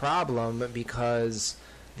 This is a problem because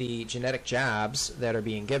the genetic jabs that are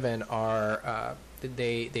being given are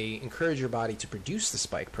they encourage your body to produce the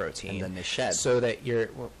spike protein, and then they shed so that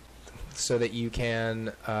you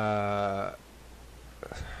can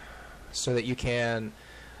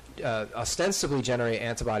ostensibly generate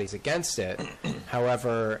antibodies against it.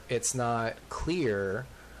 However, it's not clear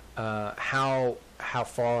how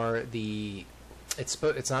far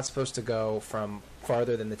it's not supposed to go from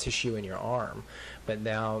farther than the tissue in your arm, but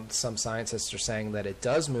now some scientists are saying that it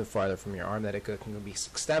does move farther from your arm, that it can be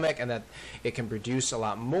systemic, and that it can produce a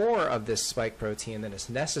lot more of this spike protein than is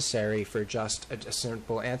necessary for just a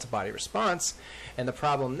simple antibody response. And the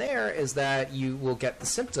problem there is that you will get the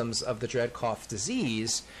symptoms of the dread cough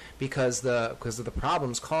disease because of the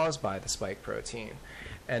problems caused by the spike protein.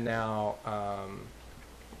 And now,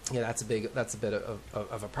 that's a bit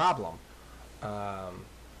of a problem.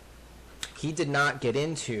 He did not get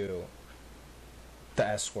into the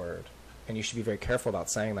S word, and you should be very careful about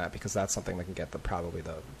saying that because that's something that can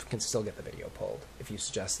still get the video pulled if you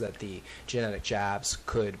suggest that the genetic jabs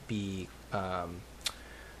could be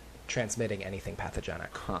transmitting anything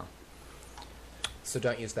pathogenic. Huh. So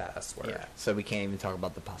don't use that S word. Yeah. So we can't even talk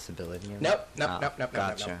about the possibility of Nope.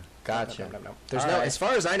 Gotcha. No. There's as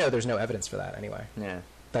far as I know, there's no evidence for that anyway. Yeah.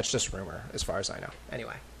 That's just rumor, as far as I know.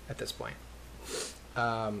 Anyway, at this point.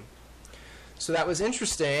 So that was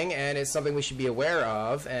interesting, and it's something we should be aware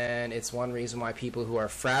of, and it's one reason why people who are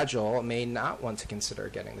fragile may not want to consider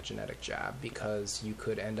getting the genetic jab, because you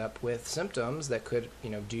could end up with symptoms that could,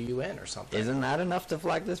 do you in or something. Isn't that enough to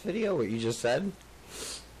flag this video, what you just said?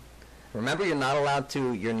 Remember, you're not allowed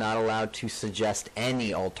to suggest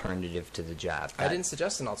any alternative to the jab. I didn't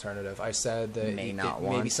suggest an alternative. I said that it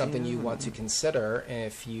may be something you want to consider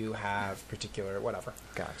if you have particular whatever.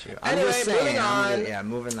 Got you. Anyway, I'm just saying,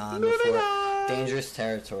 moving on. Moving on. Dangerous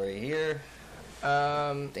territory here.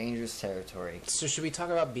 Dangerous territory. So should we talk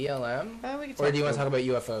about BLM? We can or do you want to talk about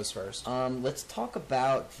UFOs first? Let's talk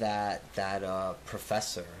about that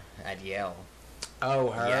professor at Yale.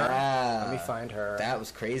 Oh, her? Yeah. Let me find her. That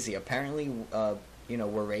was crazy. Apparently, we're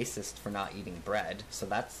racist for not eating bread, so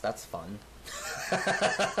that's fun.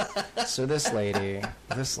 So this lady,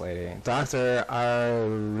 Dr.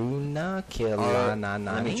 Aruna Kilanani.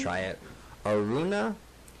 Let me try it. Aruna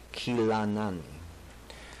Kilanani.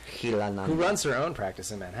 Who runs her own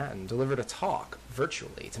practice in Manhattan, delivered a talk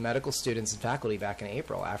virtually to medical students and faculty back in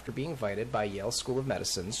April after being invited by Yale School of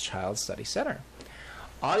Medicine's Child Study Center.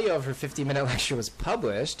 Audio of her 50-minute lecture was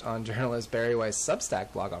published on journalist Barry Weiss'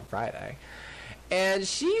 Substack blog on Friday. And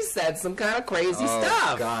she said some kind of crazy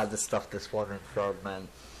stuff. Oh, God, the stuff this woman said, man.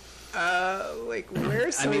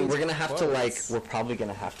 Where's I mean, we're probably going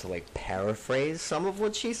to have to, paraphrase some of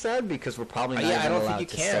what she said, because we're probably not even allowed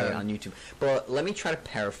to say it on YouTube. But let me try to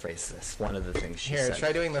paraphrase this, one of the things she said. Here,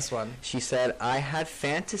 try doing this one. She said, I had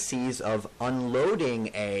fantasies of unloading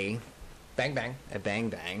a... Bang bang. A bang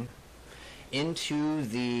bang. Into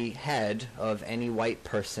the head of any white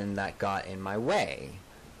person that got in my way,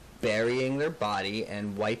 burying their body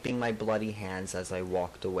and wiping my bloody hands as I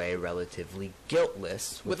walked away relatively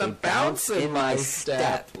guiltless with a bounce in my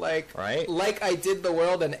step. Right? Like I did the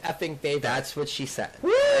world an effing favor. That's what she said. Woo!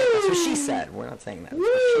 Right? That's what she said. We're not saying that. That's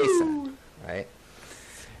what she said. Right?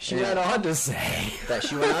 She went on to say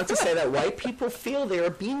that white people feel they are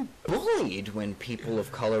being bullied when people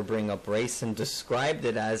of color bring up race, and described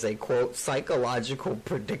it as a, quote, psychological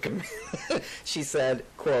predicament. She said,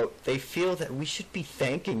 quote, they feel that we should be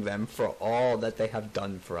thanking them for all that they have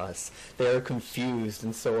done for us. They are confused,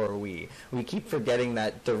 and so are we. We keep forgetting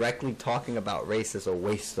that directly talking about race is a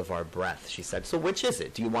waste of our breath, she said. So which is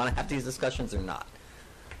it? Do you want to have these discussions or not?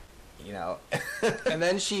 And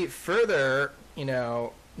then she further,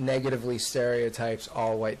 negatively stereotypes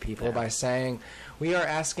all white people by saying, we are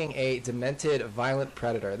asking a demented, violent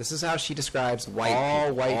predator. This is how she describes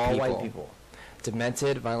all white people.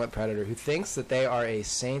 Demented, violent predator who thinks that they are a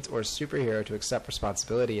saint or superhero to accept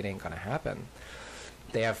responsibility. It ain't gonna happen.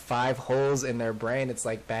 They have 5 holes in their brain. It's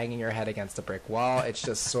like banging your head against a brick wall. It's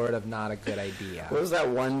just sort of not a good idea. What was that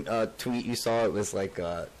one tweet you saw? It was like,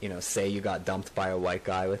 say you got dumped by a white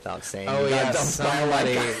guy without saying you got dumped by a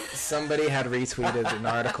white guy. Somebody had retweeted an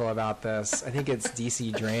article about this. I think it's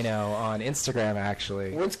DC Drano on Instagram,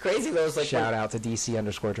 actually. What's crazy, though, is shout out to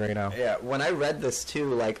DC_Drano. Yeah, when I read this,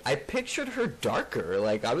 too, I pictured her darker.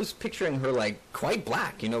 I was picturing her, quite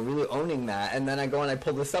black, really owning that. And then I go and I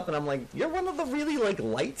pull this up, and I'm like, you're one of the really,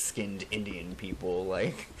 light-skinned Indian people.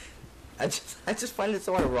 I just find it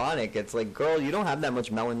so ironic. It's like, girl, you don't have that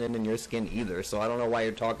much melanin in your skin either, so I don't know why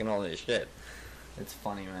you're talking all this shit. It's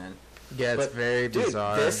funny, man. Yeah, it's very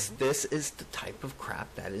bizarre. This is the type of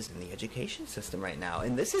crap that is in the education system right now.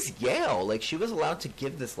 And this is Yale. She was allowed to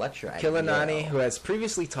give this lecture at Kilanani, Yale. who has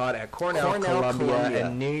previously taught at Cornell, Columbia,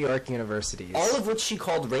 and New York universities. All of which she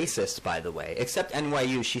called racist, by the way. Except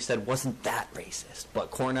NYU, she said wasn't that racist.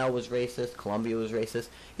 But Cornell was racist, Columbia was racist.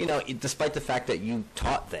 Despite the fact that you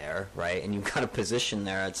taught there, right, and you got a position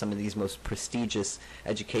there at some of these most prestigious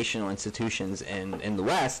educational institutions in the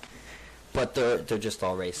West, but they're just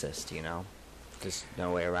all racist, There's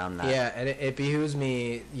no way around that. Yeah, and it behooves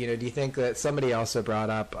me, do you think that somebody also brought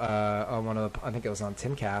up on one of the, I think it was on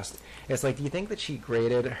Timcast, it's do you think that she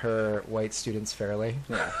graded her white students fairly?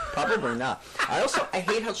 Yeah, probably not. I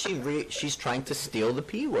hate how she's trying to steal the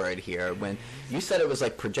P word here when you said it was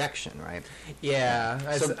projection, right? Yeah,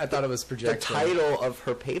 I thought it was projection. The title of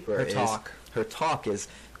her paper her talk is,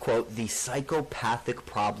 quote, the psychopathic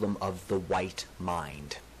problem of the white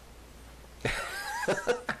mind.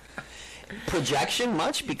 Projection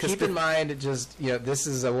much? Because keep in mind, this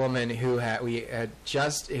is a woman who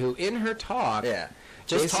who in her talk,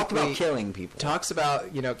 just talked about killing people. Talks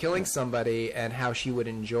about killing somebody and how she would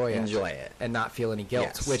enjoy it, and not feel any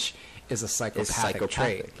guilt, which is a psychopathic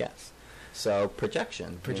trait. Yes. So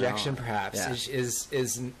projection, perhaps. Yeah.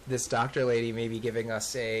 Is this doctor lady maybe giving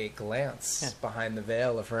us a glance behind the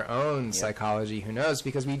veil of her own psychology? Who knows?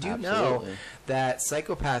 Because we do know that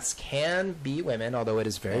psychopaths can be women, although it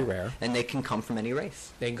is very rare. And they can come from any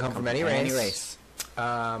race. They can come from any race.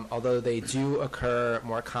 Although they do occur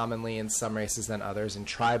more commonly in some races than others. In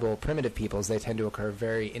tribal, primitive peoples, they tend to occur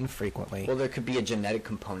very infrequently. Well, there could be a genetic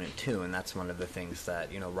component too, and that's one of the things that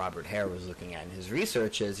Robert Hare was looking at in his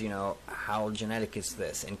research. Is how genetic is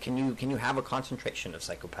this, and can you have a concentration of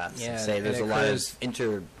psychopaths and say there's a lot of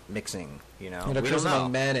intermixing? It occurs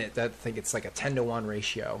among men. I think it's like a 10-to-1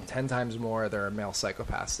 ratio. 10 times more there are male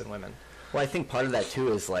psychopaths than women. Well, I think part of that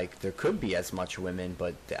too is like there could be as much women,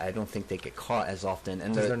 but I don't think they get caught as often,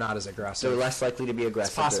 and they're not as aggressive. They're less likely to be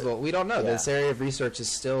aggressive. It's possible. We don't know. This area of research is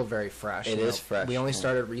still very fresh. It is fresh. We only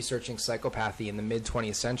started researching psychopathy in the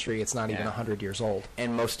mid-20th century. It's not even 100 years old.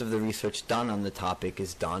 And most of the research done on the topic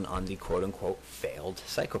is done on the quote-unquote failed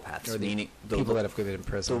psychopaths, or meaning the people that have been in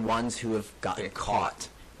prison, the ones who have gotten caught.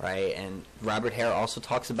 Right, and Robert Hare also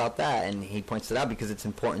talks about that, and he points it out because it's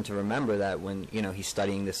important to remember that when he's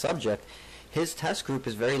studying this subject, his test group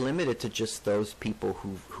is very limited to just those people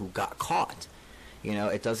who got caught.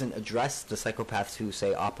 It doesn't address the psychopaths who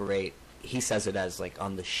say operate. He says it as like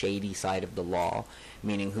on the shady side of the law,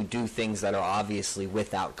 meaning who do things that are obviously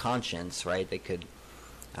without conscience. Right, they could,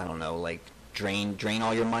 I don't know, like drain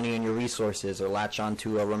all your money and your resources, or latch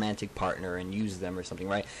onto a romantic partner and use them or something,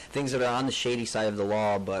 right? Things that are on the shady side of the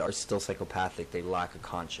law but are still psychopathic. They lack a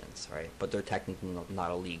conscience, right? But they're technically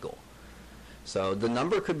not illegal. So the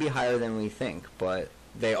number could be higher than we think, but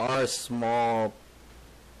they are a small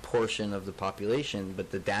portion of the population,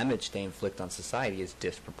 but the damage they inflict on society is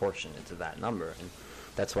disproportionate to that number, and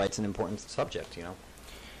that's why it's an important subject,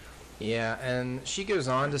 Yeah, and she goes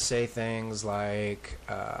on to say things like...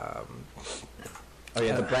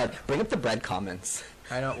 the bread. Bring up the bread comments.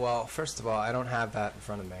 I know. Well, first of all, I don't have that in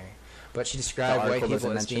front of me. But she described white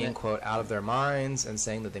people as being, quote, out of their minds and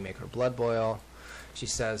saying that they make her blood boil. She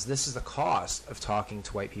says, this is the cost of talking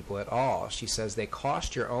to white people at all. She says, they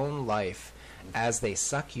cost your own life as they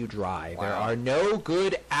suck you dry. Wow. There are no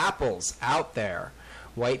good apples out there.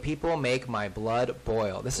 White people make my blood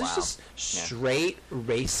boil. This is just straight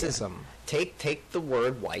racism. Take the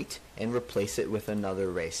word white and replace it with another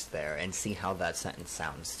race there and see how that sentence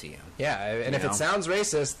sounds to you. Yeah, and if it sounds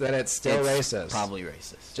racist, then it's still racist. Probably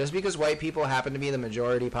racist. Just because white people happen to be the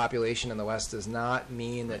majority population in the West does not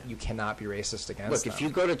mean that you cannot be racist against them. Look, if you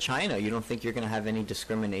go to China, you don't think you're going to have any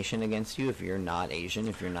discrimination against you if you're not Asian,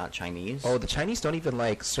 if you're not Chinese? Oh, the Chinese don't even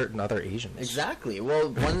like certain other Asians. Exactly.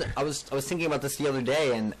 Well, I was thinking about this the other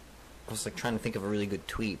day, and I was like trying to think of a really good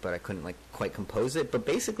tweet, but I couldn't like quite compose it. But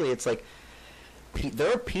basically, it's like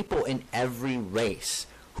there are people in every race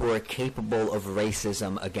who are capable of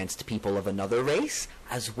racism against people of another race,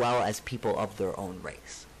 as well as people of their own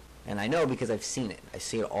race. And I know because I've seen it. I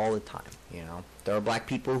see it all the time, There are black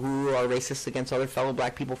people who are racist against other fellow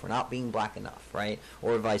black people for not being black enough, right?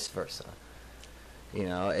 Or vice versa.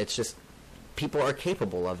 It's just... people are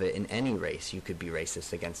capable of it in any race. You could be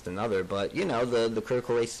racist against another, but the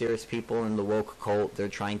critical race theorist people and the woke cult, they're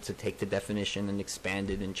trying to take the definition and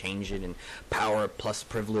expand it and change it, and power plus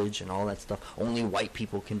privilege and all that stuff. Only white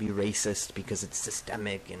people can be racist because it's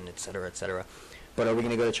systemic, and et cetera, et cetera. But are we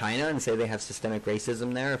going to go to China and say they have systemic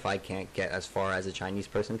racism there if I can't get as far as a Chinese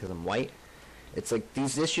person because I'm white? It's like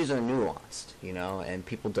these issues are nuanced, and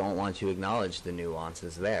people don't want to acknowledge the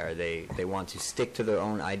nuances there. They want to stick to their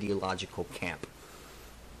own ideological camp.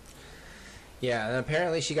 Yeah, and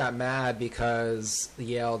apparently she got mad because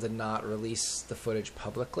Yale did not release the footage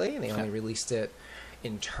publicly. They only released it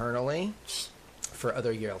internally for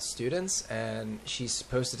other Yale students, and she's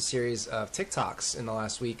posted a series of TikToks in the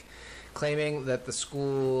last week claiming that the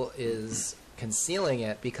school is concealing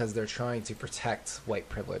it because they're trying to protect white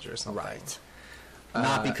privilege or something. Right.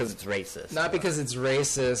 Not because it's racist. Not because it's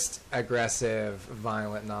racist, aggressive,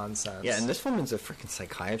 violent nonsense. Yeah, and this woman's a freaking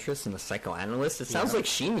psychiatrist and a psychoanalyst. It sounds like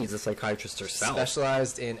she needs a psychiatrist herself.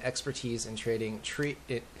 Specialized in expertise in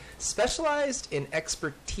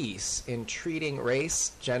treating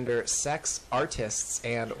race, gender, sex, artists,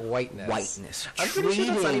 and whiteness. I'm pretty sure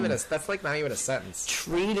that's not even a sentence.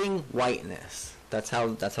 Treating whiteness. That's how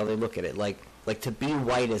they look at it. Like to be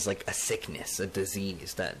white is like a sickness, a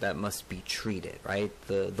disease that must be treated, right?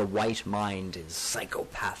 The white mind is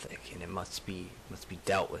psychopathic and it must be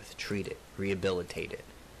dealt with, treated, rehabilitated.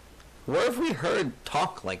 Where have we heard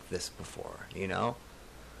talk like this before,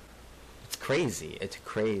 It's crazy. It's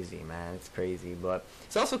crazy, man. It's crazy. But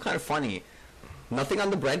it's also kind of funny. Nothing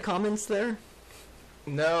on the bread comments there?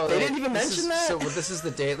 No, They didn't even mention that? So this is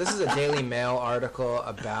a Daily Mail article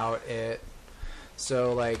about it.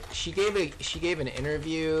 So like she gave an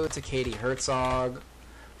interview to Katie Herzog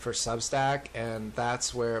for Substack, and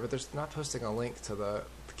that's where. But there's not posting a link to the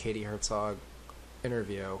Katie Herzog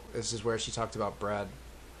interview. This is where she talked about bread.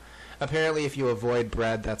 Apparently, if you avoid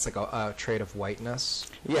bread, that's like a trait of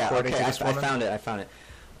whiteness. Yeah, according okay, to this I woman. found it.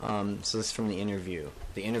 So this is from the interview.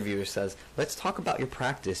 The interviewer says, let's talk about your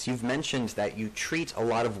practice. You've mentioned that you treat a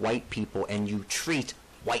lot of white people and you treat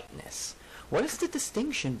whiteness. What is the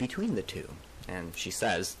distinction between the two? And she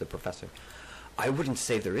says, the professor, I wouldn't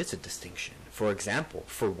say there is a distinction. For example,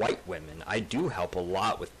 for white women, I do help a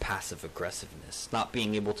lot with passive aggressiveness, not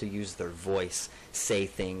being able to use their voice, say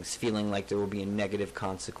things, feeling like there will be a negative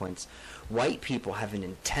consequence. White people have an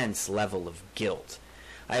intense level of guilt.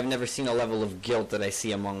 I have never seen a level of guilt that I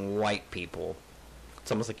see among white people.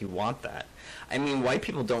 It's almost like you want that. I mean, white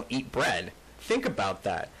people don't eat bread. Think about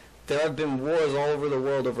that. There have been wars all over the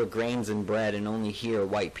world over grains and bread, and only here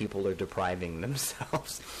white people are depriving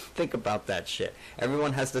themselves. Think about that shit.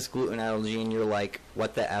 Everyone has this gluten allergy, and you're like,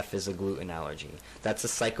 what the F is a gluten allergy? That's a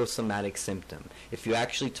psychosomatic symptom. If you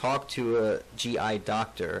actually talk to a GI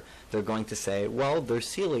doctor, they're going to say, well, there's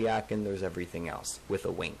celiac and there's everything else, with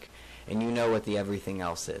a wink. And you know what the everything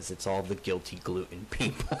else is. It's all the guilty gluten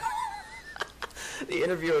people. The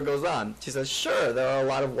interviewer goes on. She says, sure, there are a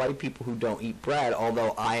lot of white people who don't eat bread,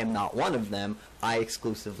 although I am not one of them. I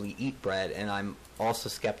exclusively eat bread, and I'm also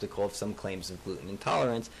skeptical of some claims of gluten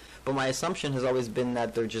intolerance. But my assumption has always been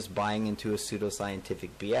that they're just buying into a pseudoscientific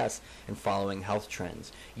BS and following health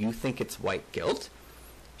trends. You think it's white guilt?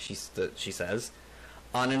 She says.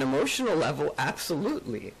 On an emotional level,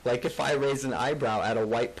 absolutely. Like if I raise an eyebrow at a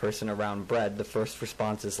white person around bread, the first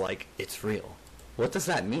response is like, it's real. What does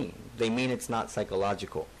that mean? They mean it's not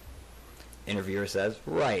psychological. Interviewer says,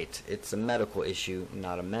 right, it's a medical issue,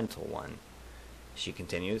 not a mental one. She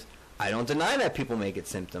continues, I don't deny that people may get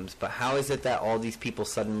symptoms, but how is it that all these people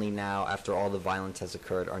suddenly now, after all the violence has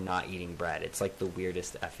occurred, are not eating bread? It's like the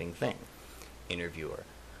weirdest effing thing. Interviewer,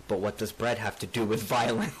 but what does bread have to do with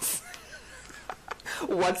violence?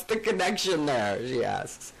 What's the connection there? She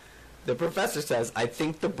asks. The professor says, I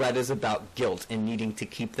think the bread is about guilt and needing to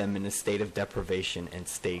keep them in a state of deprivation and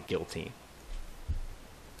stay guilty.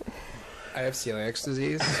 I have celiac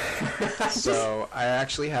disease, so I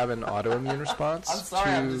actually have an autoimmune response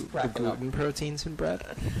to the gluten proteins in bread.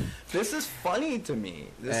 This is funny to me.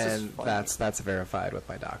 That's verified with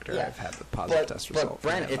my doctor. Yeah. I've had the positive test result. But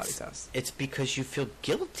Brent, it's because you feel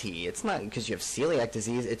guilty. It's not because you have celiac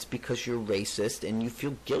disease. It's because you're racist and you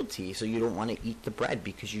feel guilty, so you don't want to eat the bread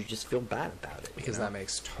because you just feel bad about it. Because that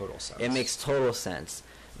makes total sense. It makes total sense.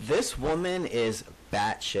 This woman is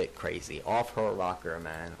batshit crazy. Off her rocker,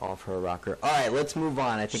 man. Off her rocker. All right, let's move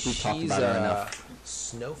on. I think we've talked about her enough.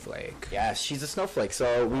 Snowflake. Yeah, she's a snowflake.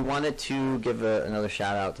 So we wanted to give another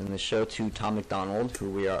shout out in the show to Tom McDonald, who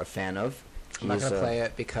we are a fan of. I'm not going to play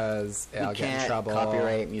it because I'll get in trouble.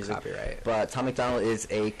 Copyright music. Copyright. But Tom McDonald is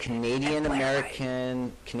a Canadian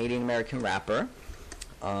American rapper.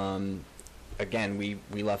 Again, we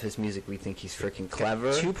love his music. We think he's freaking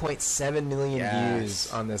clever. 2.7 million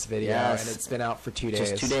views on this video, and it's been out for 2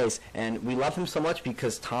 days. Just 2 days. And we love him so much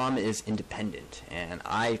because Tom is independent. And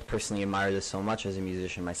I personally admire this so much as a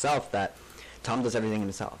musician myself, that Tom does everything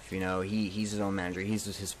himself. You know, he's his own manager. He's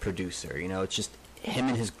just his producer. You know, it's just him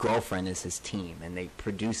and his girlfriend is his team. And they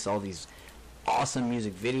produce all these awesome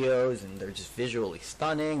music videos, and they're just visually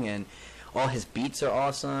stunning. And all his beats are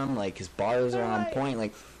awesome. Like, his bars are on point.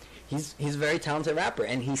 Like, He's a very talented rapper,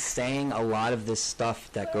 and he's saying a lot of this stuff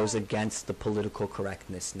that goes against the political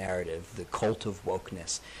correctness narrative, the cult of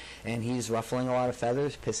wokeness. And he's ruffling a lot of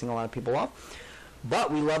feathers, pissing a lot of people off. But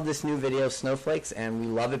we love this new video, Snowflakes, and we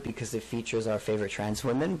love it because it features our favorite trans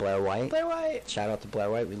woman, Blair White. Blair White! Shout out to Blair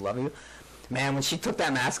White, we love you. Man, when she took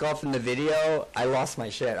that mask off in the video, I lost my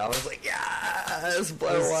shit. I was like, yes,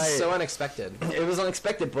 Blair White. So unexpected. It was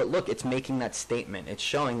unexpected, but look, it's making that statement. It's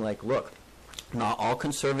showing, like, look, not all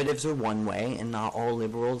conservatives are one way, and not all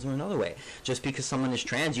liberals are another way. Just because someone is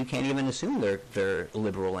trans, you can't even assume they're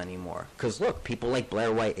liberal anymore. Because look, people like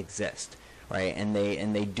Blair White exist, right? And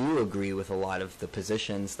they do agree with a lot of the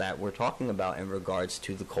positions that we're talking about in regards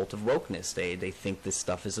to the cult of wokeness. They think this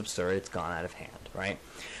stuff is absurd. It's gone out of hand, right?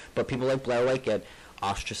 But people like Blair White get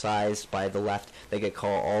ostracized by the left. They get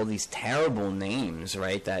called all these terrible names,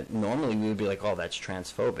 right? That normally we would be like, oh, that's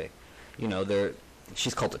transphobic. You know,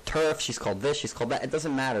 she's called a TERF, she's called this, she's called that. It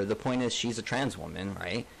doesn't matter. The point is she's a trans woman,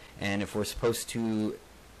 right? And if we're supposed to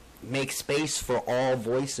make space for all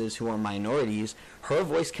voices who are minorities, her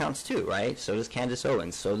voice counts too, right? So does Candace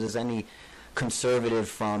Owens. So does any conservative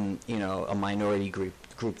from, you know, a minority group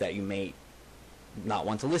that you may not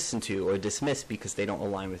want to listen to or dismiss because they don't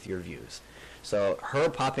align with your views. So her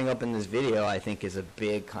popping up in this video, I think, is a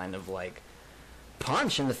big kind of like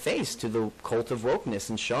punch in the face to the cult of wokeness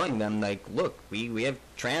and showing them, like, look, we have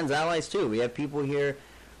trans allies too. We have people here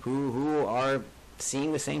who are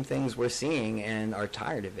seeing the same things we're seeing and are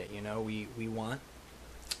tired of it. You know, we want,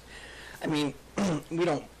 I mean, we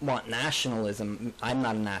don't want nationalism. I'm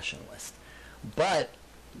not a nationalist. But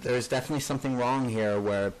there's definitely something wrong here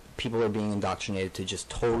where people are being indoctrinated to just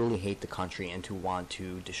totally hate the country and to want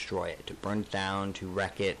to destroy it, to burn it down, to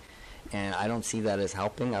wreck it. And I don't see that as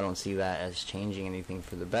helping. I don't see that as changing anything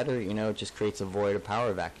for the better. You know, it just creates a void, a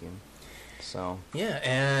power vacuum. So yeah,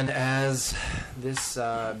 and as this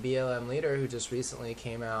BLM leader who just recently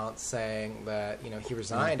came out saying that, you know, he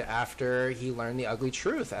resigned after he learned the ugly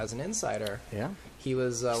truth as an insider. Yeah. He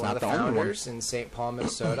was one of the founders in St. Paul,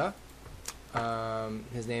 Minnesota.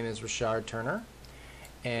 His name is Richard Turner,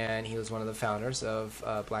 and he was one of the founders of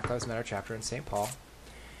Black Lives Matter chapter in St. Paul.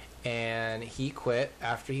 And he quit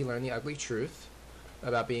after he learned the ugly truth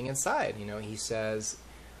about being inside. You know, he says,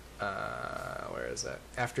 where is it?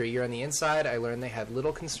 After a year on the inside, I learned they had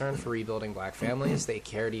little concern for rebuilding black families. They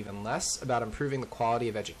cared even less about improving the quality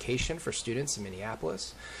of education for students in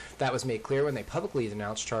Minneapolis. That was made clear when they publicly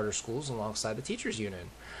denounced charter schools alongside the teachers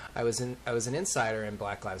union. I was an insider in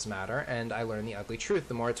Black Lives Matter, and I learned the ugly truth.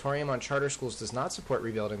 The moratorium on charter schools does not support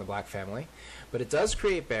rebuilding the black family, but it does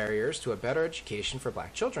create barriers to a better education for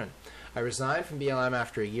black children. I resigned from BLM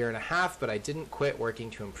after a year and a half, but I didn't quit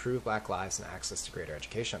working to improve black lives and access to greater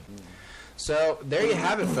education. So there you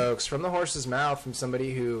have it, folks, from the horse's mouth, from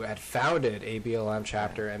somebody who had founded a BLM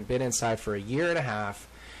chapter and been inside for a year and a half.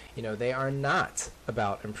 You know, they are not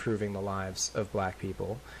about improving the lives of black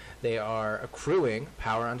people. They are accruing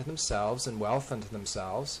power unto themselves and wealth unto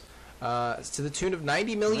themselves to the tune of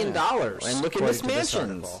 $90 million. And look at Miss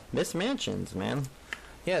Mansions. Miss Mansions, man.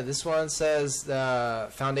 Yeah, this one says the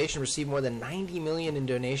foundation received more than $90 million in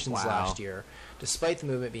donations last year, despite the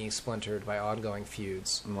movement being splintered by ongoing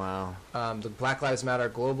feuds. Wow. The Black Lives Matter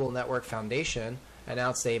Global Network Foundation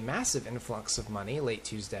announced a massive influx of money late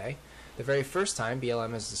Tuesday, the very first time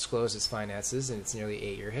BLM has disclosed its finances in its nearly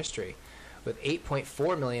 8-year history. With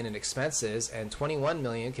 $8.4 million in expenses and $21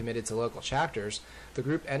 million committed to local chapters, the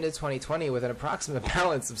group ended 2020 with an approximate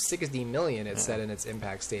balance of $60 million, it said in its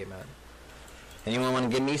impact statement. Anyone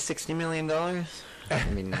want to give me $60 million?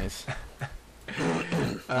 That'd be nice.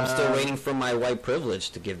 I'm still waiting for my white privilege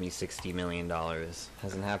to give me $60 million.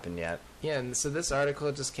 Hasn't happened yet. Yeah, and so this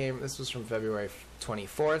article just came, this was from February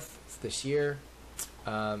 24th this year.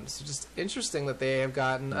 So just interesting that they have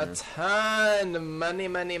gotten a ton of money.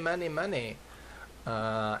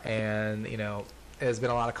 And, you know, there's been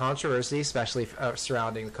a lot of controversy, especially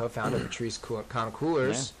surrounding the co-founder, Patrice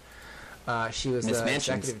Coolers. She was the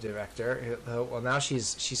executive director. Well, now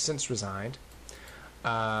she's since resigned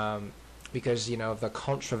because, you know, of the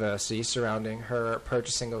controversy surrounding her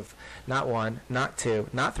purchasing of not one, not two,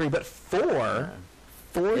 not three, but four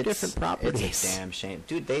different properties. It's a damn shame.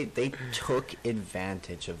 Dude, they took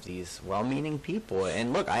advantage of these well-meaning people.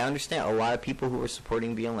 And look, I understand a lot of people who are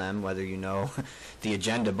supporting BLM, whether you know the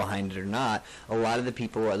agenda behind it or not, a lot of the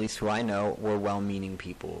people, or at least who I know, were well-meaning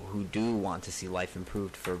people who do want to see life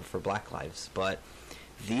improved for black lives. But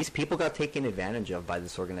these people got taken advantage of by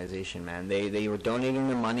this organization, man. They were donating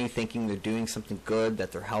their money thinking they're doing something good,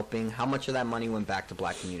 that they're helping. How much of that money went back to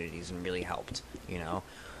black communities and really helped, you know?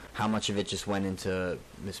 How much of it just went into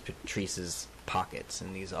Miss Patrice's pockets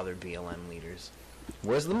and these other BLM leaders?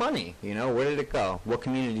 Where's the money? You know, where did it go? What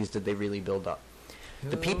communities did they really build up?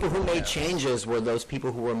 The people who made changes were those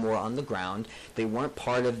people who were more on the ground. They weren't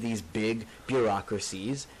part of these big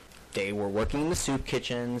bureaucracies. They were working in the soup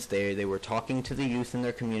kitchens. They were talking to the youth in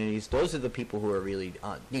their communities. Those are the people who are really,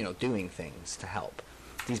 you know, doing things to help.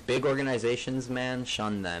 These big organizations, man,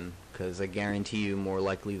 shun them, because I guarantee you, more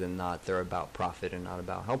likely than not, they're about profit and not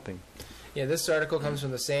about helping. Yeah, this article comes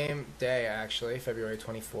from the same day, actually, February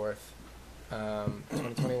 24th,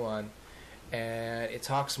 2021, and it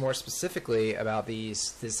talks more specifically about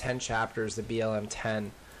these 10 chapters, the BLM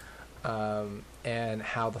 10, and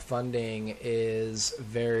how the funding is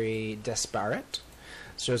very disparate.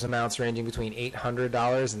 Shows amounts ranging between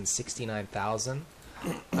 $800 and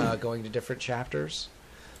 $69,000 going to different chapters.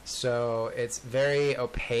 So it's very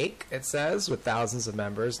opaque, it says, with thousands of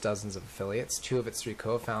members, dozens of affiliates. 2 of its 3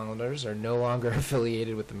 co-founders are no longer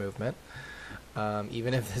affiliated with the movement,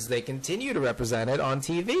 even if they continue to represent it on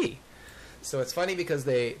TV. So it's funny because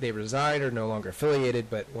they resigned or no longer affiliated,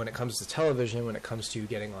 but when it comes to television, when it comes to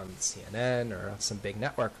getting on CNN or some big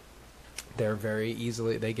network, they're very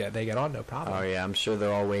easily they get on no problem. Oh yeah, I'm sure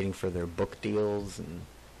they're all waiting for their book deals and.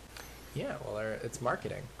 Yeah, well, it's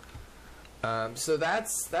marketing. So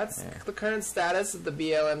that's the current status of the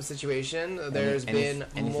BLM situation. There's been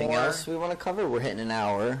anything more. else we want to cover? We're hitting an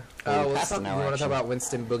hour. Oh, We're let's past an hour, you want to talk actually. about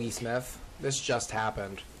Winston Boogie Smith? This just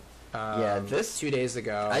happened. This 2 days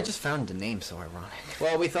ago. I just found the name so ironic.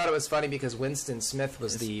 Well, we thought it was funny because Winston Smith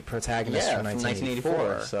was the protagonist from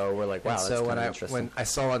 1984. So we're like, wow, that's so kind of interesting. when I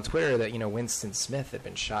saw on Twitter that Winston Smith had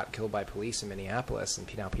been shot, killed by police in Minneapolis, and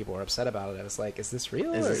now people were upset about it, I was like, is this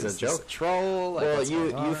real? Is this a joke? This a troll? Like, Well, what's going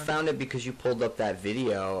you on? found it because you pulled up that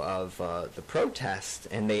video of the protest,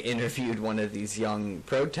 and they interviewed one of these young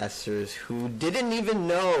protesters who didn't even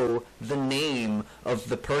know the name of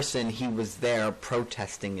the person he was there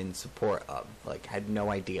protesting in support of. Like, had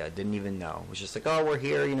no idea, didn't even know. Was just like, oh, we're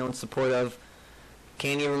here, in support of.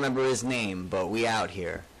 Can't even remember his name, but we out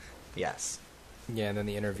here. Yes. Yeah, and then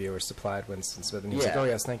the interviewer supplied Winston Smith, and he's like, Yeah. oh,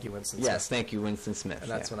 yes, thank you, Winston Smith. Yes, thank you, Winston Smith.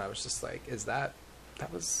 And that's when I was just like, that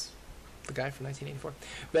was the guy from 1984?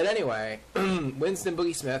 But anyway, Winston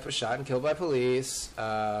Boogie Smith was shot and killed by police.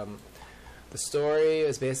 The story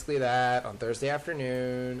is basically that on Thursday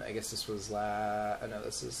afternoon, I guess this was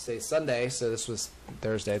this is say Sunday, so this was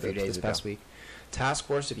Thursday, this past week. Task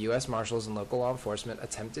force of U.S. Marshals and local law enforcement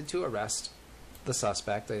attempted to arrest the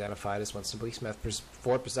suspect, identified as Winston Boogie Smith,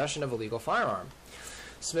 for possession of a legal firearm.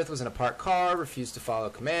 Smith was in a parked car, refused to follow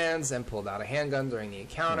commands, and pulled out a handgun during the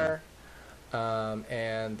encounter.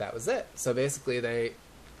 And that was it. So basically,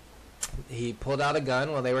 he pulled out a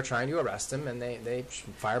gun while they were trying to arrest him, and they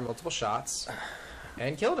fired multiple shots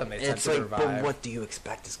and killed him. They It's attempted like, to revive. but what do you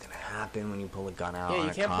expect is going to happen when you pull a gun out? Yeah, on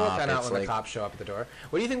you a can't cop? pull a gun out It's when the like- cops show up at the door.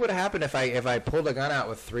 What do you think would have happened if I pulled a gun out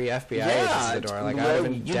with 3 FBI agents Yeah, at the door? Like, well, I'd have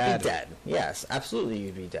been you'd dead. be dead. Yes, absolutely,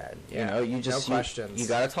 you'd be dead. Yeah, You just no questions. You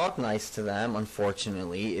got to talk nice to them.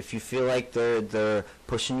 Unfortunately, if you feel like they're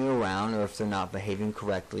pushing you around, or if they're not behaving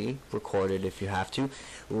correctly, record it if you have to.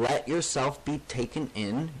 Let yourself be taken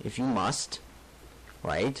in if you must,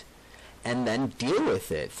 right? And then deal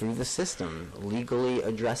with it through the system. Legally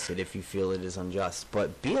address it if you feel it is unjust.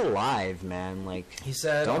 But be alive, man. Like, He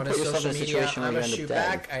said don't on put his yourself social in a media, situation where I'm you going to end up shoot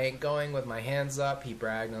dead. back. I ain't going with my hands up. He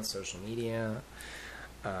bragged on social media.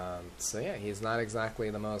 So, yeah, he's not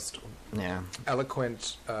exactly the most Yeah.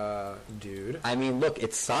 eloquent dude. I mean, look,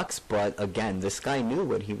 it sucks, but again, this guy knew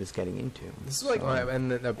what he was getting into. This is like,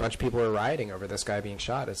 and a bunch of people were rioting over this guy being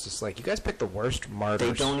shot. It's just like, you guys picked the worst martyrs.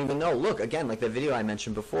 They don't even know. Look, again, like the video I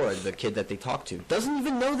mentioned before, the kid that they talked to doesn't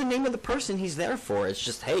even know the name of the person he's there for. It's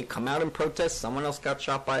just, hey, come out and protest. Someone else got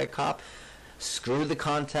shot by a cop. Screw the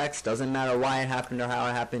context. Doesn't matter why it happened or how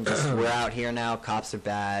it happened. Just, we're out here now. Cops are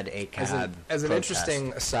bad. As an protest.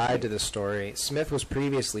 interesting aside to this story, Smith was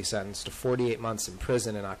previously sentenced to 48 months in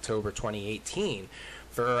prison in October 2018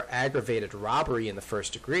 for aggravated robbery in the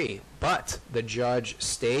first degree, but the judge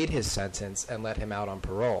stayed his sentence and let him out on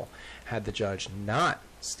parole. Had the judge not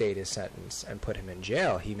stayed his sentence and put him in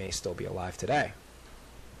jail, he may still be alive today.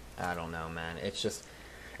 I don't know, man. It's just,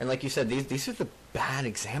 and like you said, these are the bad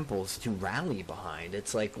examples to rally behind.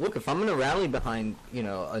 It's like, look, if I'm going to rally behind,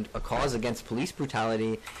 a cause against police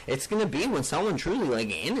brutality, it's going to be when someone truly, like,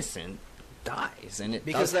 innocent dies, and it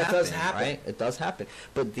Because does that happen, does happen. right? It does happen.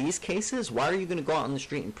 But these cases, why are you going to go out on the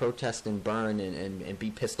street and protest and burn and be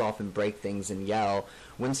pissed off and break things and yell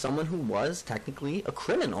when someone who was technically a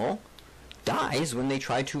criminal dies when they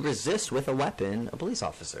try to resist with a weapon a police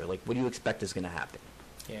officer? Like, what do you expect is going to happen?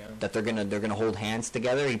 Yeah. That they're gonna hold hands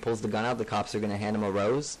together. He pulls the gun out. The cops are gonna hand him a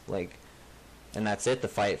rose, like, and that's it. The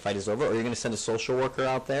fight is over. Or you're gonna send a social worker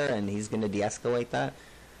out there and he's gonna de-escalate that.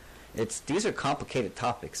 These are complicated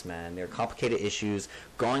topics, man. They're complicated issues.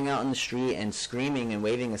 Going out in the street and screaming and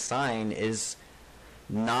waving a sign is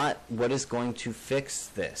not what is going to fix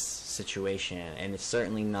this situation, and it's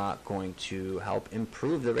certainly not going to help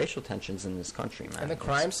improve the racial tensions in this country, man. And the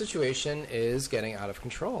crime situation is getting out of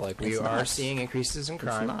control. Like, we It's are nuts. seeing increases in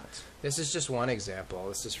crime. It's nuts. This is just one example.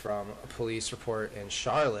 This is from a police report in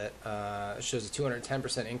Charlotte. It shows a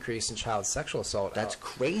 210% increase in child sexual assault. That's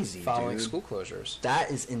crazy, following dude. school closures.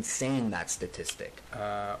 That is insane, that statistic.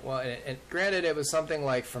 Well, and granted, it was something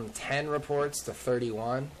like from 10 reports to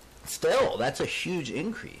 31. Still, that's a huge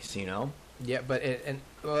increase, Yeah, but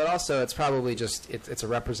it's probably just it's a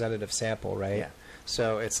representative sample, right? Yeah.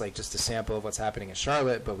 So it's like just a sample of what's happening in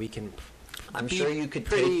Charlotte, but we can. I'm be sure you could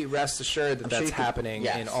pretty rest assured that I'm sure that's you could- happening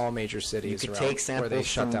yes. in all major You cities could around take samples where they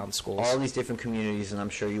shut from down schools. all these different communities, and I'm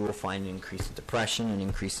sure you will find an increase in depression, an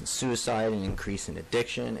increase in suicide, an increase in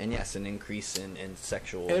addiction, and yes, an increase in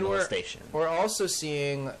sexual And molestation. we're also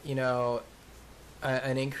seeing,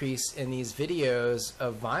 an increase in these videos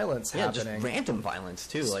of violence happening. Just random violence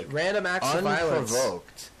too, like random acts of violence.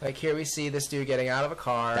 Unprovoked. Like here we see this dude getting out of a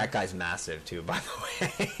car. That guy's massive too, by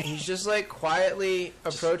the way. He's just like quietly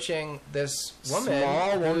approaching this woman,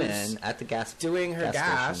 small woman at the gas doing her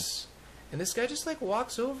gas, station. and this guy just like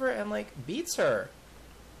walks over and like beats her.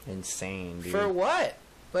 Insane, dude. For what?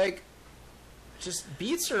 Like, just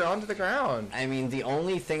beats her onto the ground. I mean, the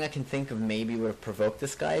only thing I can think of maybe would have provoked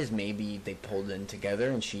this guy is maybe they pulled in together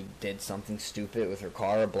and she did something stupid with her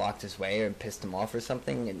car or blocked his way or pissed him off or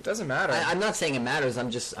something. It doesn't matter. I'm not saying it matters.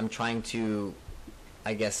 I'm trying to,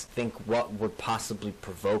 I guess, think what would possibly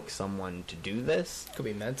provoke someone to do this. Could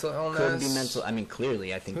be mental illness. Could be mental. I mean,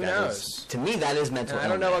 clearly, I think Who that knows? is, to me, that is mental illness. I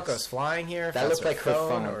don't know what goes flying here. If That that's looked like her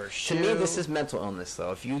phone. or shoe. To me, this is mental illness,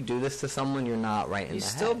 though. If you do this to someone, you're not right in He's the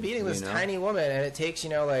head. still beating this you know? tiny woman, and it takes,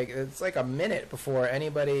 like, it's like a minute before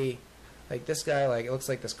anybody, like, this guy, like, it looks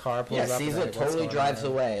like this car pulls Yeah, up. sees and, it, like, what's totally going drives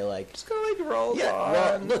on? away, like... Just go, like, roll Yeah, on.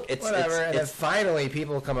 well, look, it's... whatever, and then it's finally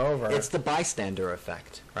people come over. It's the bystander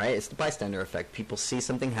effect, right? It's the bystander effect. People see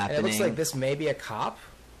something happening. And it looks like this may be a cop.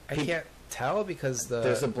 I Pe- can't tell because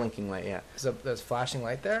There's a blinking light, yeah. there's a flashing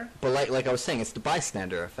light there. But like I was saying, it's the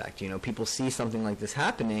bystander effect. People see something like this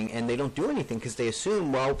happening, and they don't do anything because they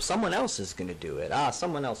assume, well, someone else is going to do it.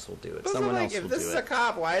 Someone else will do it. But Someone like, else will if do this is it. a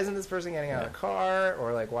cop, why isn't this person getting out of Yeah. the car?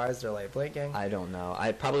 Or, like, why is their light blinking? I don't know.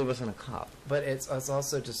 I probably wasn't a cop. But it's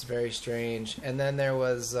also just very strange. And then there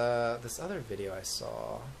was this other video I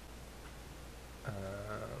saw.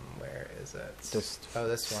 Where is it? There's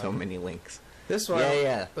this one. so many links. This one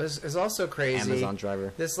Yeah. is also crazy. Amazon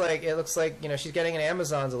driver. This, like, it looks like, she's getting an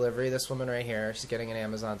Amazon delivery. This woman right here, she's getting an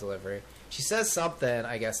Amazon delivery. She says something,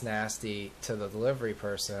 I guess, nasty to the delivery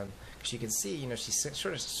person. Because you can see, she's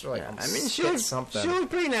sort of like, I mean, she spit looks something. She looks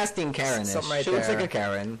pretty nasty and Karen-ish. Something right She looks there. like a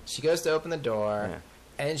Karen. She goes to open the door,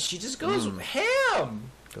 Yeah. and she just goes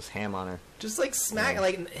ham. Goes ham on her. Just like smack, Yeah.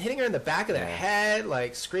 like hitting her in the back of the Yeah. head,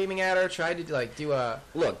 like screaming at her, tried to like do a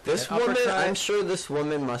Look, this an woman, uppercut. I'm sure this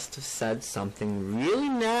woman must have said something really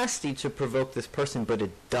nasty to provoke this person, but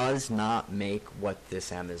it does not make what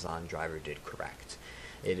this Amazon driver did correct.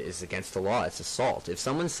 It is against the law. It's assault. If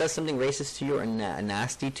someone says something racist to you or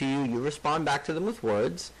nasty to you, you respond back to them with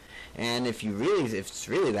words. And if it's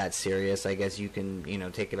really that serious, I guess you can,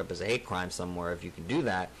 take it up as a hate crime somewhere. If you can do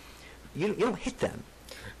that, you don't hit them.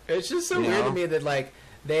 It's just so You weird know? to me that like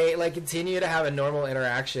they like continue to have a normal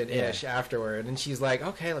interaction ish Yeah. afterward, and she's like,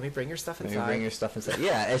 "Okay, let me bring your stuff Maybe inside." bring your stuff inside.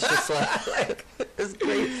 Yeah, it's just like it's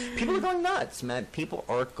great. People are going nuts, man. People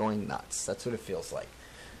are going nuts. That's what it feels like.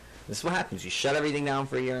 This is what happens. You shut everything down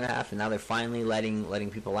for a year and a half, and now they're finally letting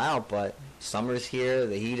people out. But summer's here,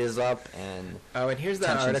 the heat is up, and Oh, and here's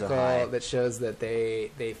that tensions are high. article that shows that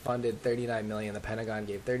they funded $39 million. The Pentagon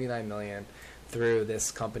gave $39 million through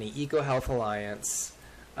this company, EcoHealth Alliance,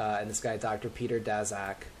 and this guy, Dr. Peter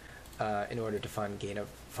Daszak, in order to fund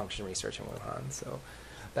gain-of-function research in Wuhan. So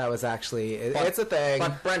that was actually it's a thing.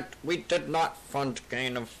 But Brent, we did not fund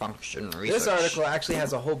gain-of-function research. This article actually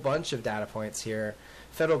has a whole bunch of data points here.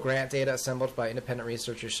 Federal grant data assembled by independent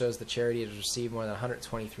researchers shows the charity has received more than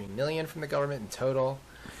 $123 million from the government in total.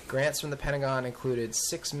 Grants from the Pentagon included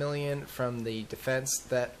 $6 million from the Defense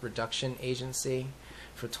Threat Reduction Agency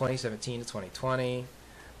for 2017 to 2020.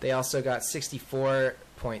 They also got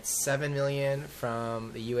 $64.7 million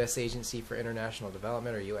from the U.S. Agency for International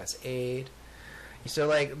Development, or USAID. So,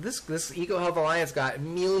 like, this EcoHealth Alliance got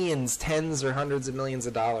millions, tens or hundreds of millions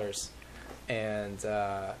of dollars. And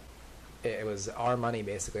it was our money,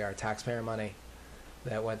 basically, our taxpayer money,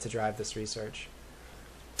 that went to drive this research.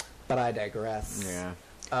 But I digress. Yeah.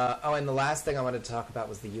 And the last thing I wanted to talk about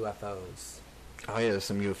was the UFOs. Oh yeah, there's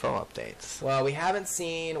some UFO updates. Well,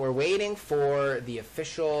 we're waiting for the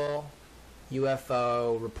official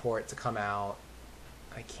UFO report to come out.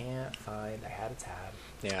 I had a tab.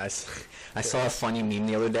 Yeah, I saw a funny meme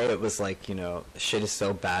the other day. It was like, shit is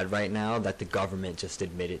so bad right now that the government just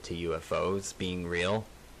admitted to UFOs being real,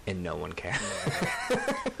 and no one cares.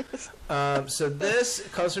 So this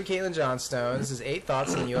comes from Caitlin Johnstone. This is 8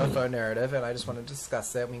 thoughts on the UFO narrative, and I just want to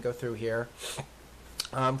discuss it. We can go through here.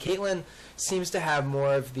 Caitlin seems to have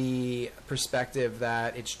more of the perspective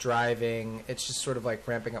that it's just sort of like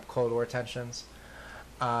ramping up Cold War tensions.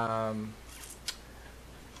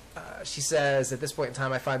 She says, at this point in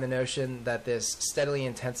time, I find the notion that this steadily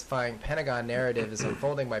intensifying Pentagon narrative is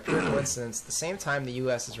unfolding by pure coincidence at the same time the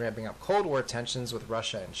U.S. is ramping up Cold War tensions with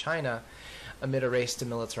Russia and China amid a race to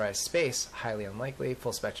militarize space. Highly unlikely.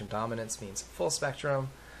 Full spectrum dominance means full spectrum.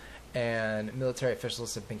 And military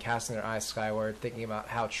officials have been casting their eyes skyward, thinking about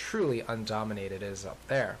how truly undominated it is up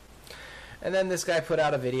there. And then this guy put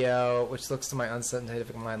out a video, which looks to my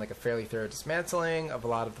unscientific mind like a fairly thorough dismantling of a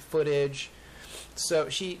lot of the footage. So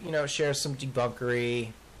she, shares some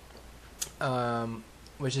debunkery,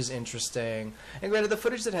 which is interesting. And granted, the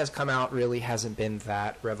footage that has come out really hasn't been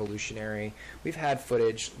that revolutionary. We've had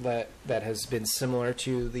footage that has been similar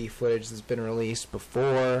to the footage that's been released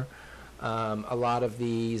before. A lot of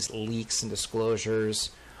these leaks and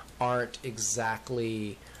disclosures aren't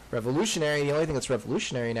exactly revolutionary. The only thing that's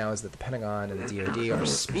revolutionary now is that the Pentagon and the DoD are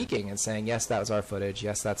speaking and saying, yes, that was our footage.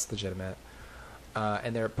 Yes, that's legitimate.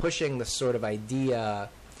 And they're pushing the sort of idea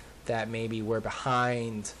that maybe we're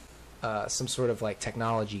behind some sort of like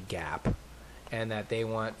technology gap, and that they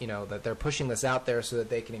want, that they're pushing this out there so that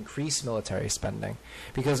they can increase military spending.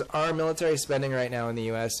 Because our military spending right now in the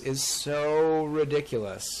U.S. is so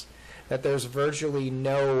ridiculous that there's virtually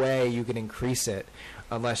no way you can increase it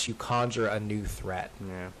unless you conjure a new threat.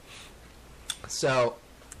 Yeah. So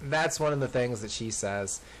that's one of the things that she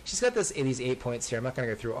says. She's got these 8 points here. I'm not going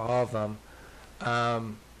to go through all of them.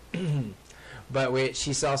 But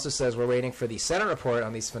she also says we're waiting for the Senate report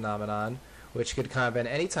on these phenomenon, which could come in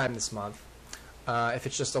any time this month. If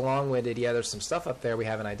it's just a long-winded, there's some stuff up there we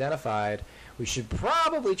haven't identified, we should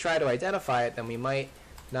probably try to identify it, then we might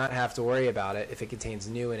not have to worry about it. If it contains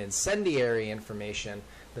new and incendiary information,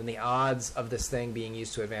 then the odds of this thing being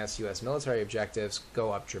used to advance U.S. military objectives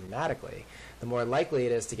go up dramatically. The more likely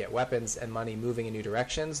it is to get weapons and money moving in new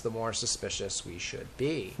directions, the more suspicious we should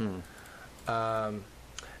be.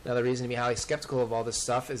 Another reason to be highly skeptical of all this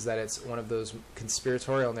stuff is that it's one of those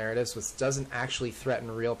conspiratorial narratives which doesn't actually threaten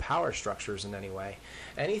real power structures in any way.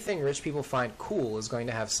 Anything rich people find cool is going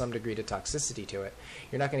to have some degree of toxicity to it.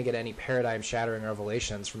 You're not going to get any paradigm-shattering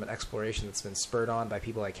revelations from an exploration that's been spurred on by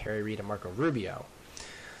people like Harry Reid and Marco Rubio.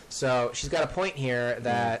 So she's got a point here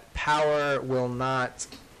that power will not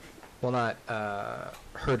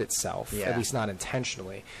hurt itself, at least not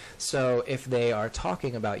intentionally. So if they are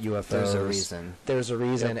talking about UFOs, there's a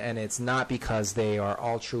reason, and it's not because they are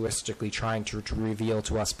altruistically trying to reveal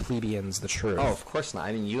to us plebeians the truth. Oh, of course not.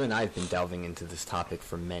 I mean, you and I have been delving into this topic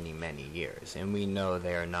for many, many years, and we know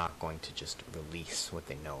they are not going to just release what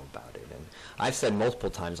they know about it. And I've said multiple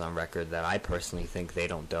times on record that I personally think they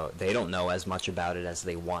don't know as much about it as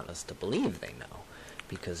they want us to believe they know,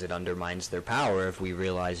 because it undermines their power if we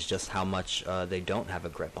realize just how much they don't have a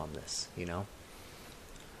grip on this,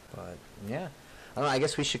 But, yeah. I don't know, I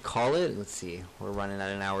guess we should call it. Let's see. We're running at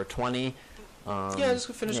an hour 20.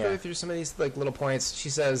 Just finish going through some of these little points. She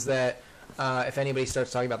says that if anybody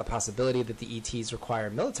starts talking about the possibility that the ETs require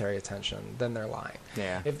military attention, then they're lying.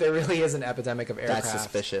 Yeah. If there really is an epidemic of aircraft that's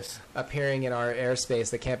suspicious appearing in our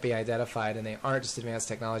airspace that can't be identified, and they aren't just advanced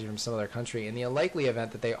technology from some other country, in the unlikely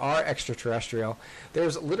event that they are extraterrestrial,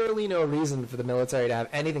 there's literally no reason for the military to have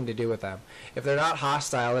anything to do with them. If they're not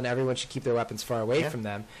hostile, then everyone should keep their weapons far away from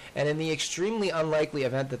them. And in the extremely unlikely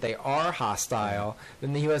event that they are hostile,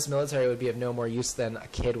 then the U.S. military would be of no more use than a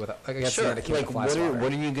kid with a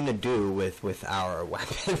what are you going to do with our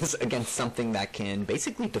weapons against something that can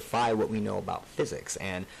basically defy what we know about physics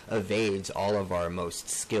and evades all of our most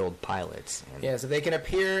skilled pilots? So they can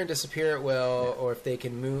appear and disappear at will, or if they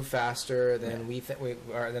can move faster than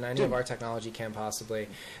than any of our technology can possibly.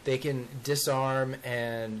 They can disarm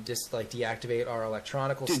and deactivate our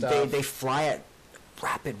electronical stuff. They fly at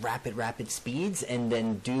rapid speeds and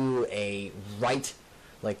then do a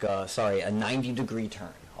 90-degree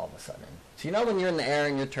turn all of a sudden. So when you're in the air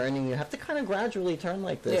and you're turning, you have to kind of gradually turn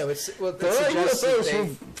like this. That suggests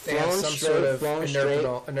that they have some sort of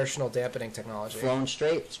inertial dampening technology. Flown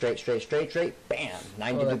straight, bam,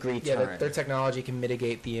 90-degree turn. Their technology can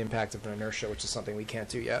mitigate the impact of inertia, which is something we can't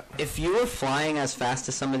do yet. If you were flying as fast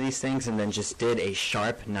as some of these things and then just did a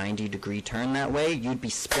sharp 90-degree turn that way, you'd be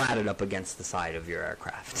splattered up against the side of your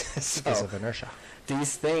aircraft. Because of inertia.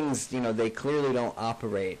 These things, they clearly don't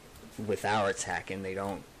operate with our tech, and they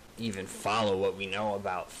don't even follow what we know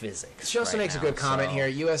about physics. She also makes a good comment here.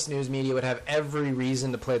 U.S. news media would have every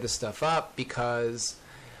reason to play this stuff up because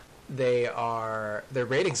their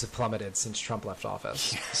ratings have plummeted since Trump left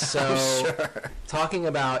office. So talking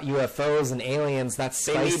about UFOs and aliens, that's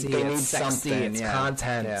spicy, it's sexy, it's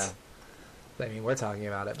content. Yeah. I mean, we're talking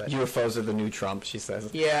about it, but UFOs are the new Trump, she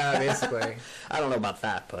says. Yeah, basically. I don't know about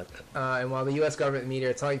that, but and while the U.S. government and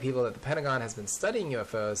media are telling people that the Pentagon has been studying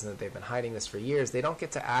UFOs and that they've been hiding this for years, they don't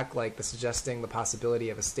get to act like suggesting the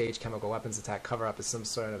possibility of a staged chemical weapons attack cover-up is some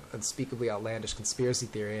sort of unspeakably outlandish conspiracy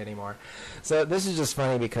theory anymore. So this is just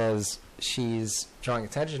funny because she's drawing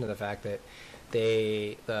attention to the fact that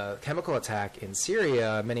the chemical attack in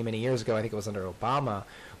Syria many, many years ago, I think it was under Obama,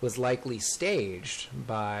 was likely staged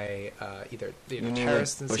by either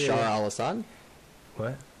terrorists in Syria. Bashar al-Assad?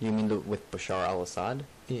 What? You mean with Bashar al-Assad?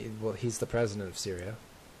 Well, he's the president of Syria.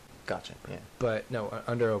 Gotcha. Yeah. But no,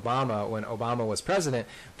 under Obama, when Obama was president,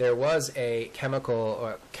 there was a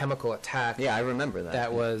chemical attack. Yeah, I remember that.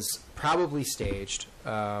 That was probably staged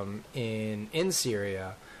in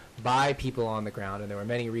Syria by people on the ground, and there were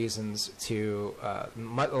many reasons to a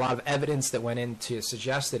lot of evidence that went in to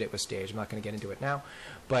suggest that it was staged. I'm not going to get into it now,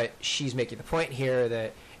 but she's making the point here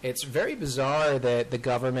that it's very bizarre that the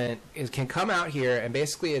government can come out here and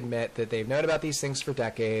basically admit that they've known about these things for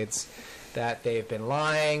decades, that they've been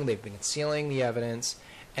lying, they've been concealing the evidence,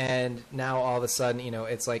 and now all of a sudden,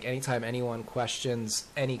 it's like anytime anyone questions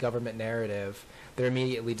any government narrative, they're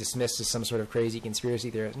immediately dismissed as some sort of crazy conspiracy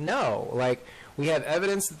theorist. No, like, we have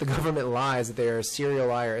evidence that the government lies, that they're a serial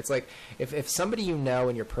liar. It's like if somebody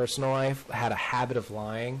in your personal life had a habit of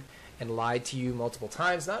lying and lied to you multiple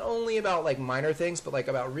times, not only about like minor things, but like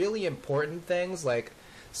about really important things, like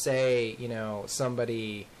say,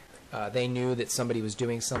 somebody, they knew that somebody was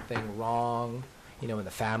doing something wrong, in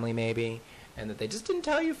the family maybe, and that they just didn't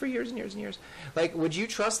tell you for years and years and years. Like, would you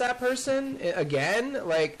trust that person again,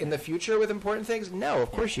 like in the future with important things? No,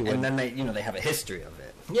 of course you wouldn't. And then they have a history of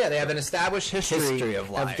it. Yeah, they have an established history of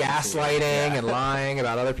lying, gaslighting and lying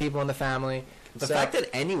about other people in the family. The fact that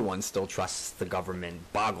anyone still trusts the government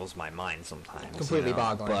boggles my mind sometimes. Completely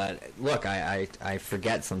boggling. But look, I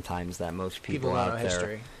forget sometimes that most people don't out know there,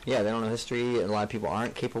 history. Yeah, they don't know history. A lot of people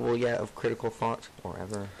aren't capable yet of critical thought or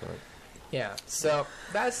ever. But yeah, so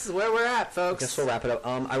that's where we're at, folks. I guess we'll wrap it up.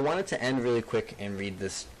 I wanted to end really quick and read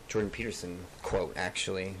this Jordan Peterson quote,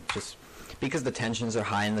 actually, just because the tensions are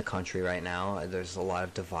high in the country right now. There's a lot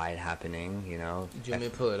of divide happening, Do you want me to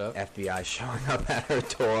pull it up? FBI showing up at her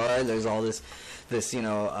door. There's all this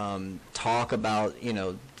talk about,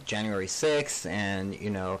 January 6th and,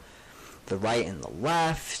 the right and the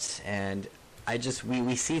left. And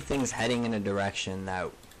we see things heading in a direction that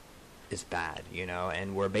is bad,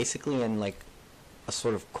 and we're basically in like a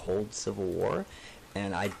sort of cold civil war.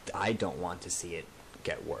 And I don't want to see it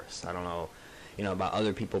get worse. I don't know, about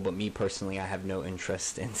other people, but me personally, I have no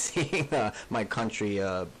interest in seeing my country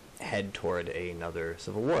head toward another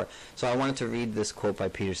civil war. So I wanted to read this quote by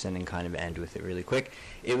Peterson and kind of end with it really quick.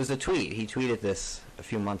 It was a tweet. He tweeted this a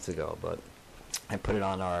few months ago, but I put it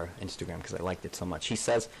on our Instagram because I liked it so much. He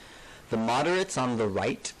says, "The moderates on the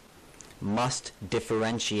right must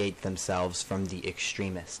differentiate themselves from the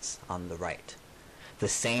extremists on the right. The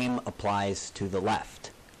same applies to the left.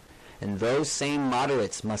 And those same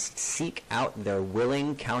moderates must seek out their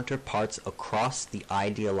willing counterparts across the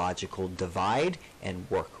ideological divide and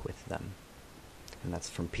work with them." And that's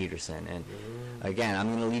from Peterson. And again, I'm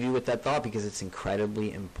going to leave you with that thought because it's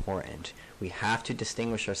incredibly important. We have to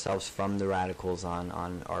distinguish ourselves from the radicals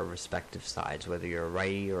on our respective sides, whether you're a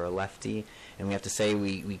righty or a lefty. And we have to say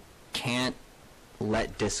we can't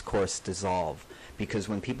let discourse dissolve, because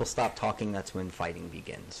when people stop talking, that's when fighting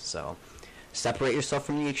begins. So separate yourself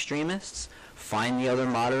from the extremists, find the other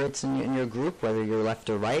moderates in your group, whether you're left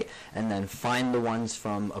or right, and then find the ones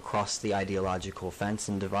from across the ideological fence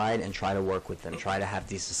and divide and try to work with them. Try to have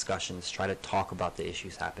these discussions. Try to talk about the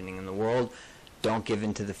issues happening in the world. Don't give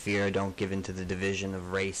in to the fear. Don't give in to the division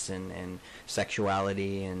of race and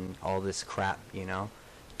sexuality and all this crap,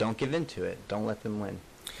 Don't give in to it. Don't let them win.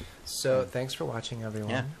 So thanks for watching,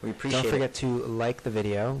 everyone. Yeah, we appreciate it. Don't forget to like the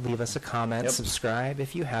video, leave us a comment, subscribe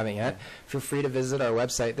if you haven't yet. Feel free to visit our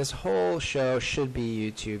website. This whole show should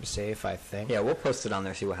be YouTube safe, I think. Yeah, we'll post it on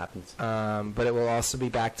there, see what happens. But it will also be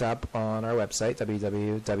backed up on our website,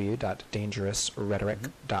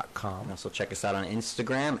 www.dangerousrhetoric.com. And also check us out on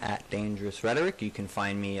Instagram @DangerousRhetoric. You can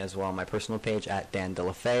find me as well on my personal page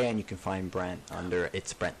 @DanDelaFay, and you can find Brent under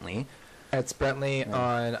It's Brentley. It's Brentley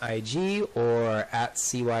on IG or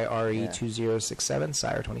 @CYRE2067,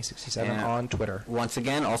 Sire2067 on Twitter. Once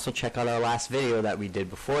again, also check out our last video that we did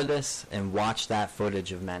before this and watch that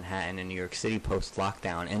footage of Manhattan and New York City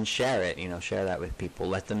post-lockdown and share it. Share that with people.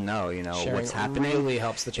 Let them know, Sharing what's happening. Really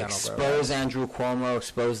helps the channel grow. Expose Andrew Cuomo,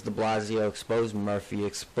 expose de Blasio, expose Murphy,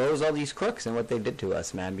 expose all these crooks and what they did to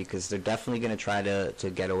us, man, because they're definitely going to try to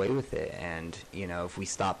get away with it. And, if we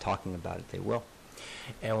stop talking about it, they will.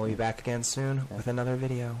 And we'll be back again soon with another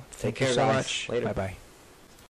video. Take Thank you care, so guys. much. Later. Bye-bye.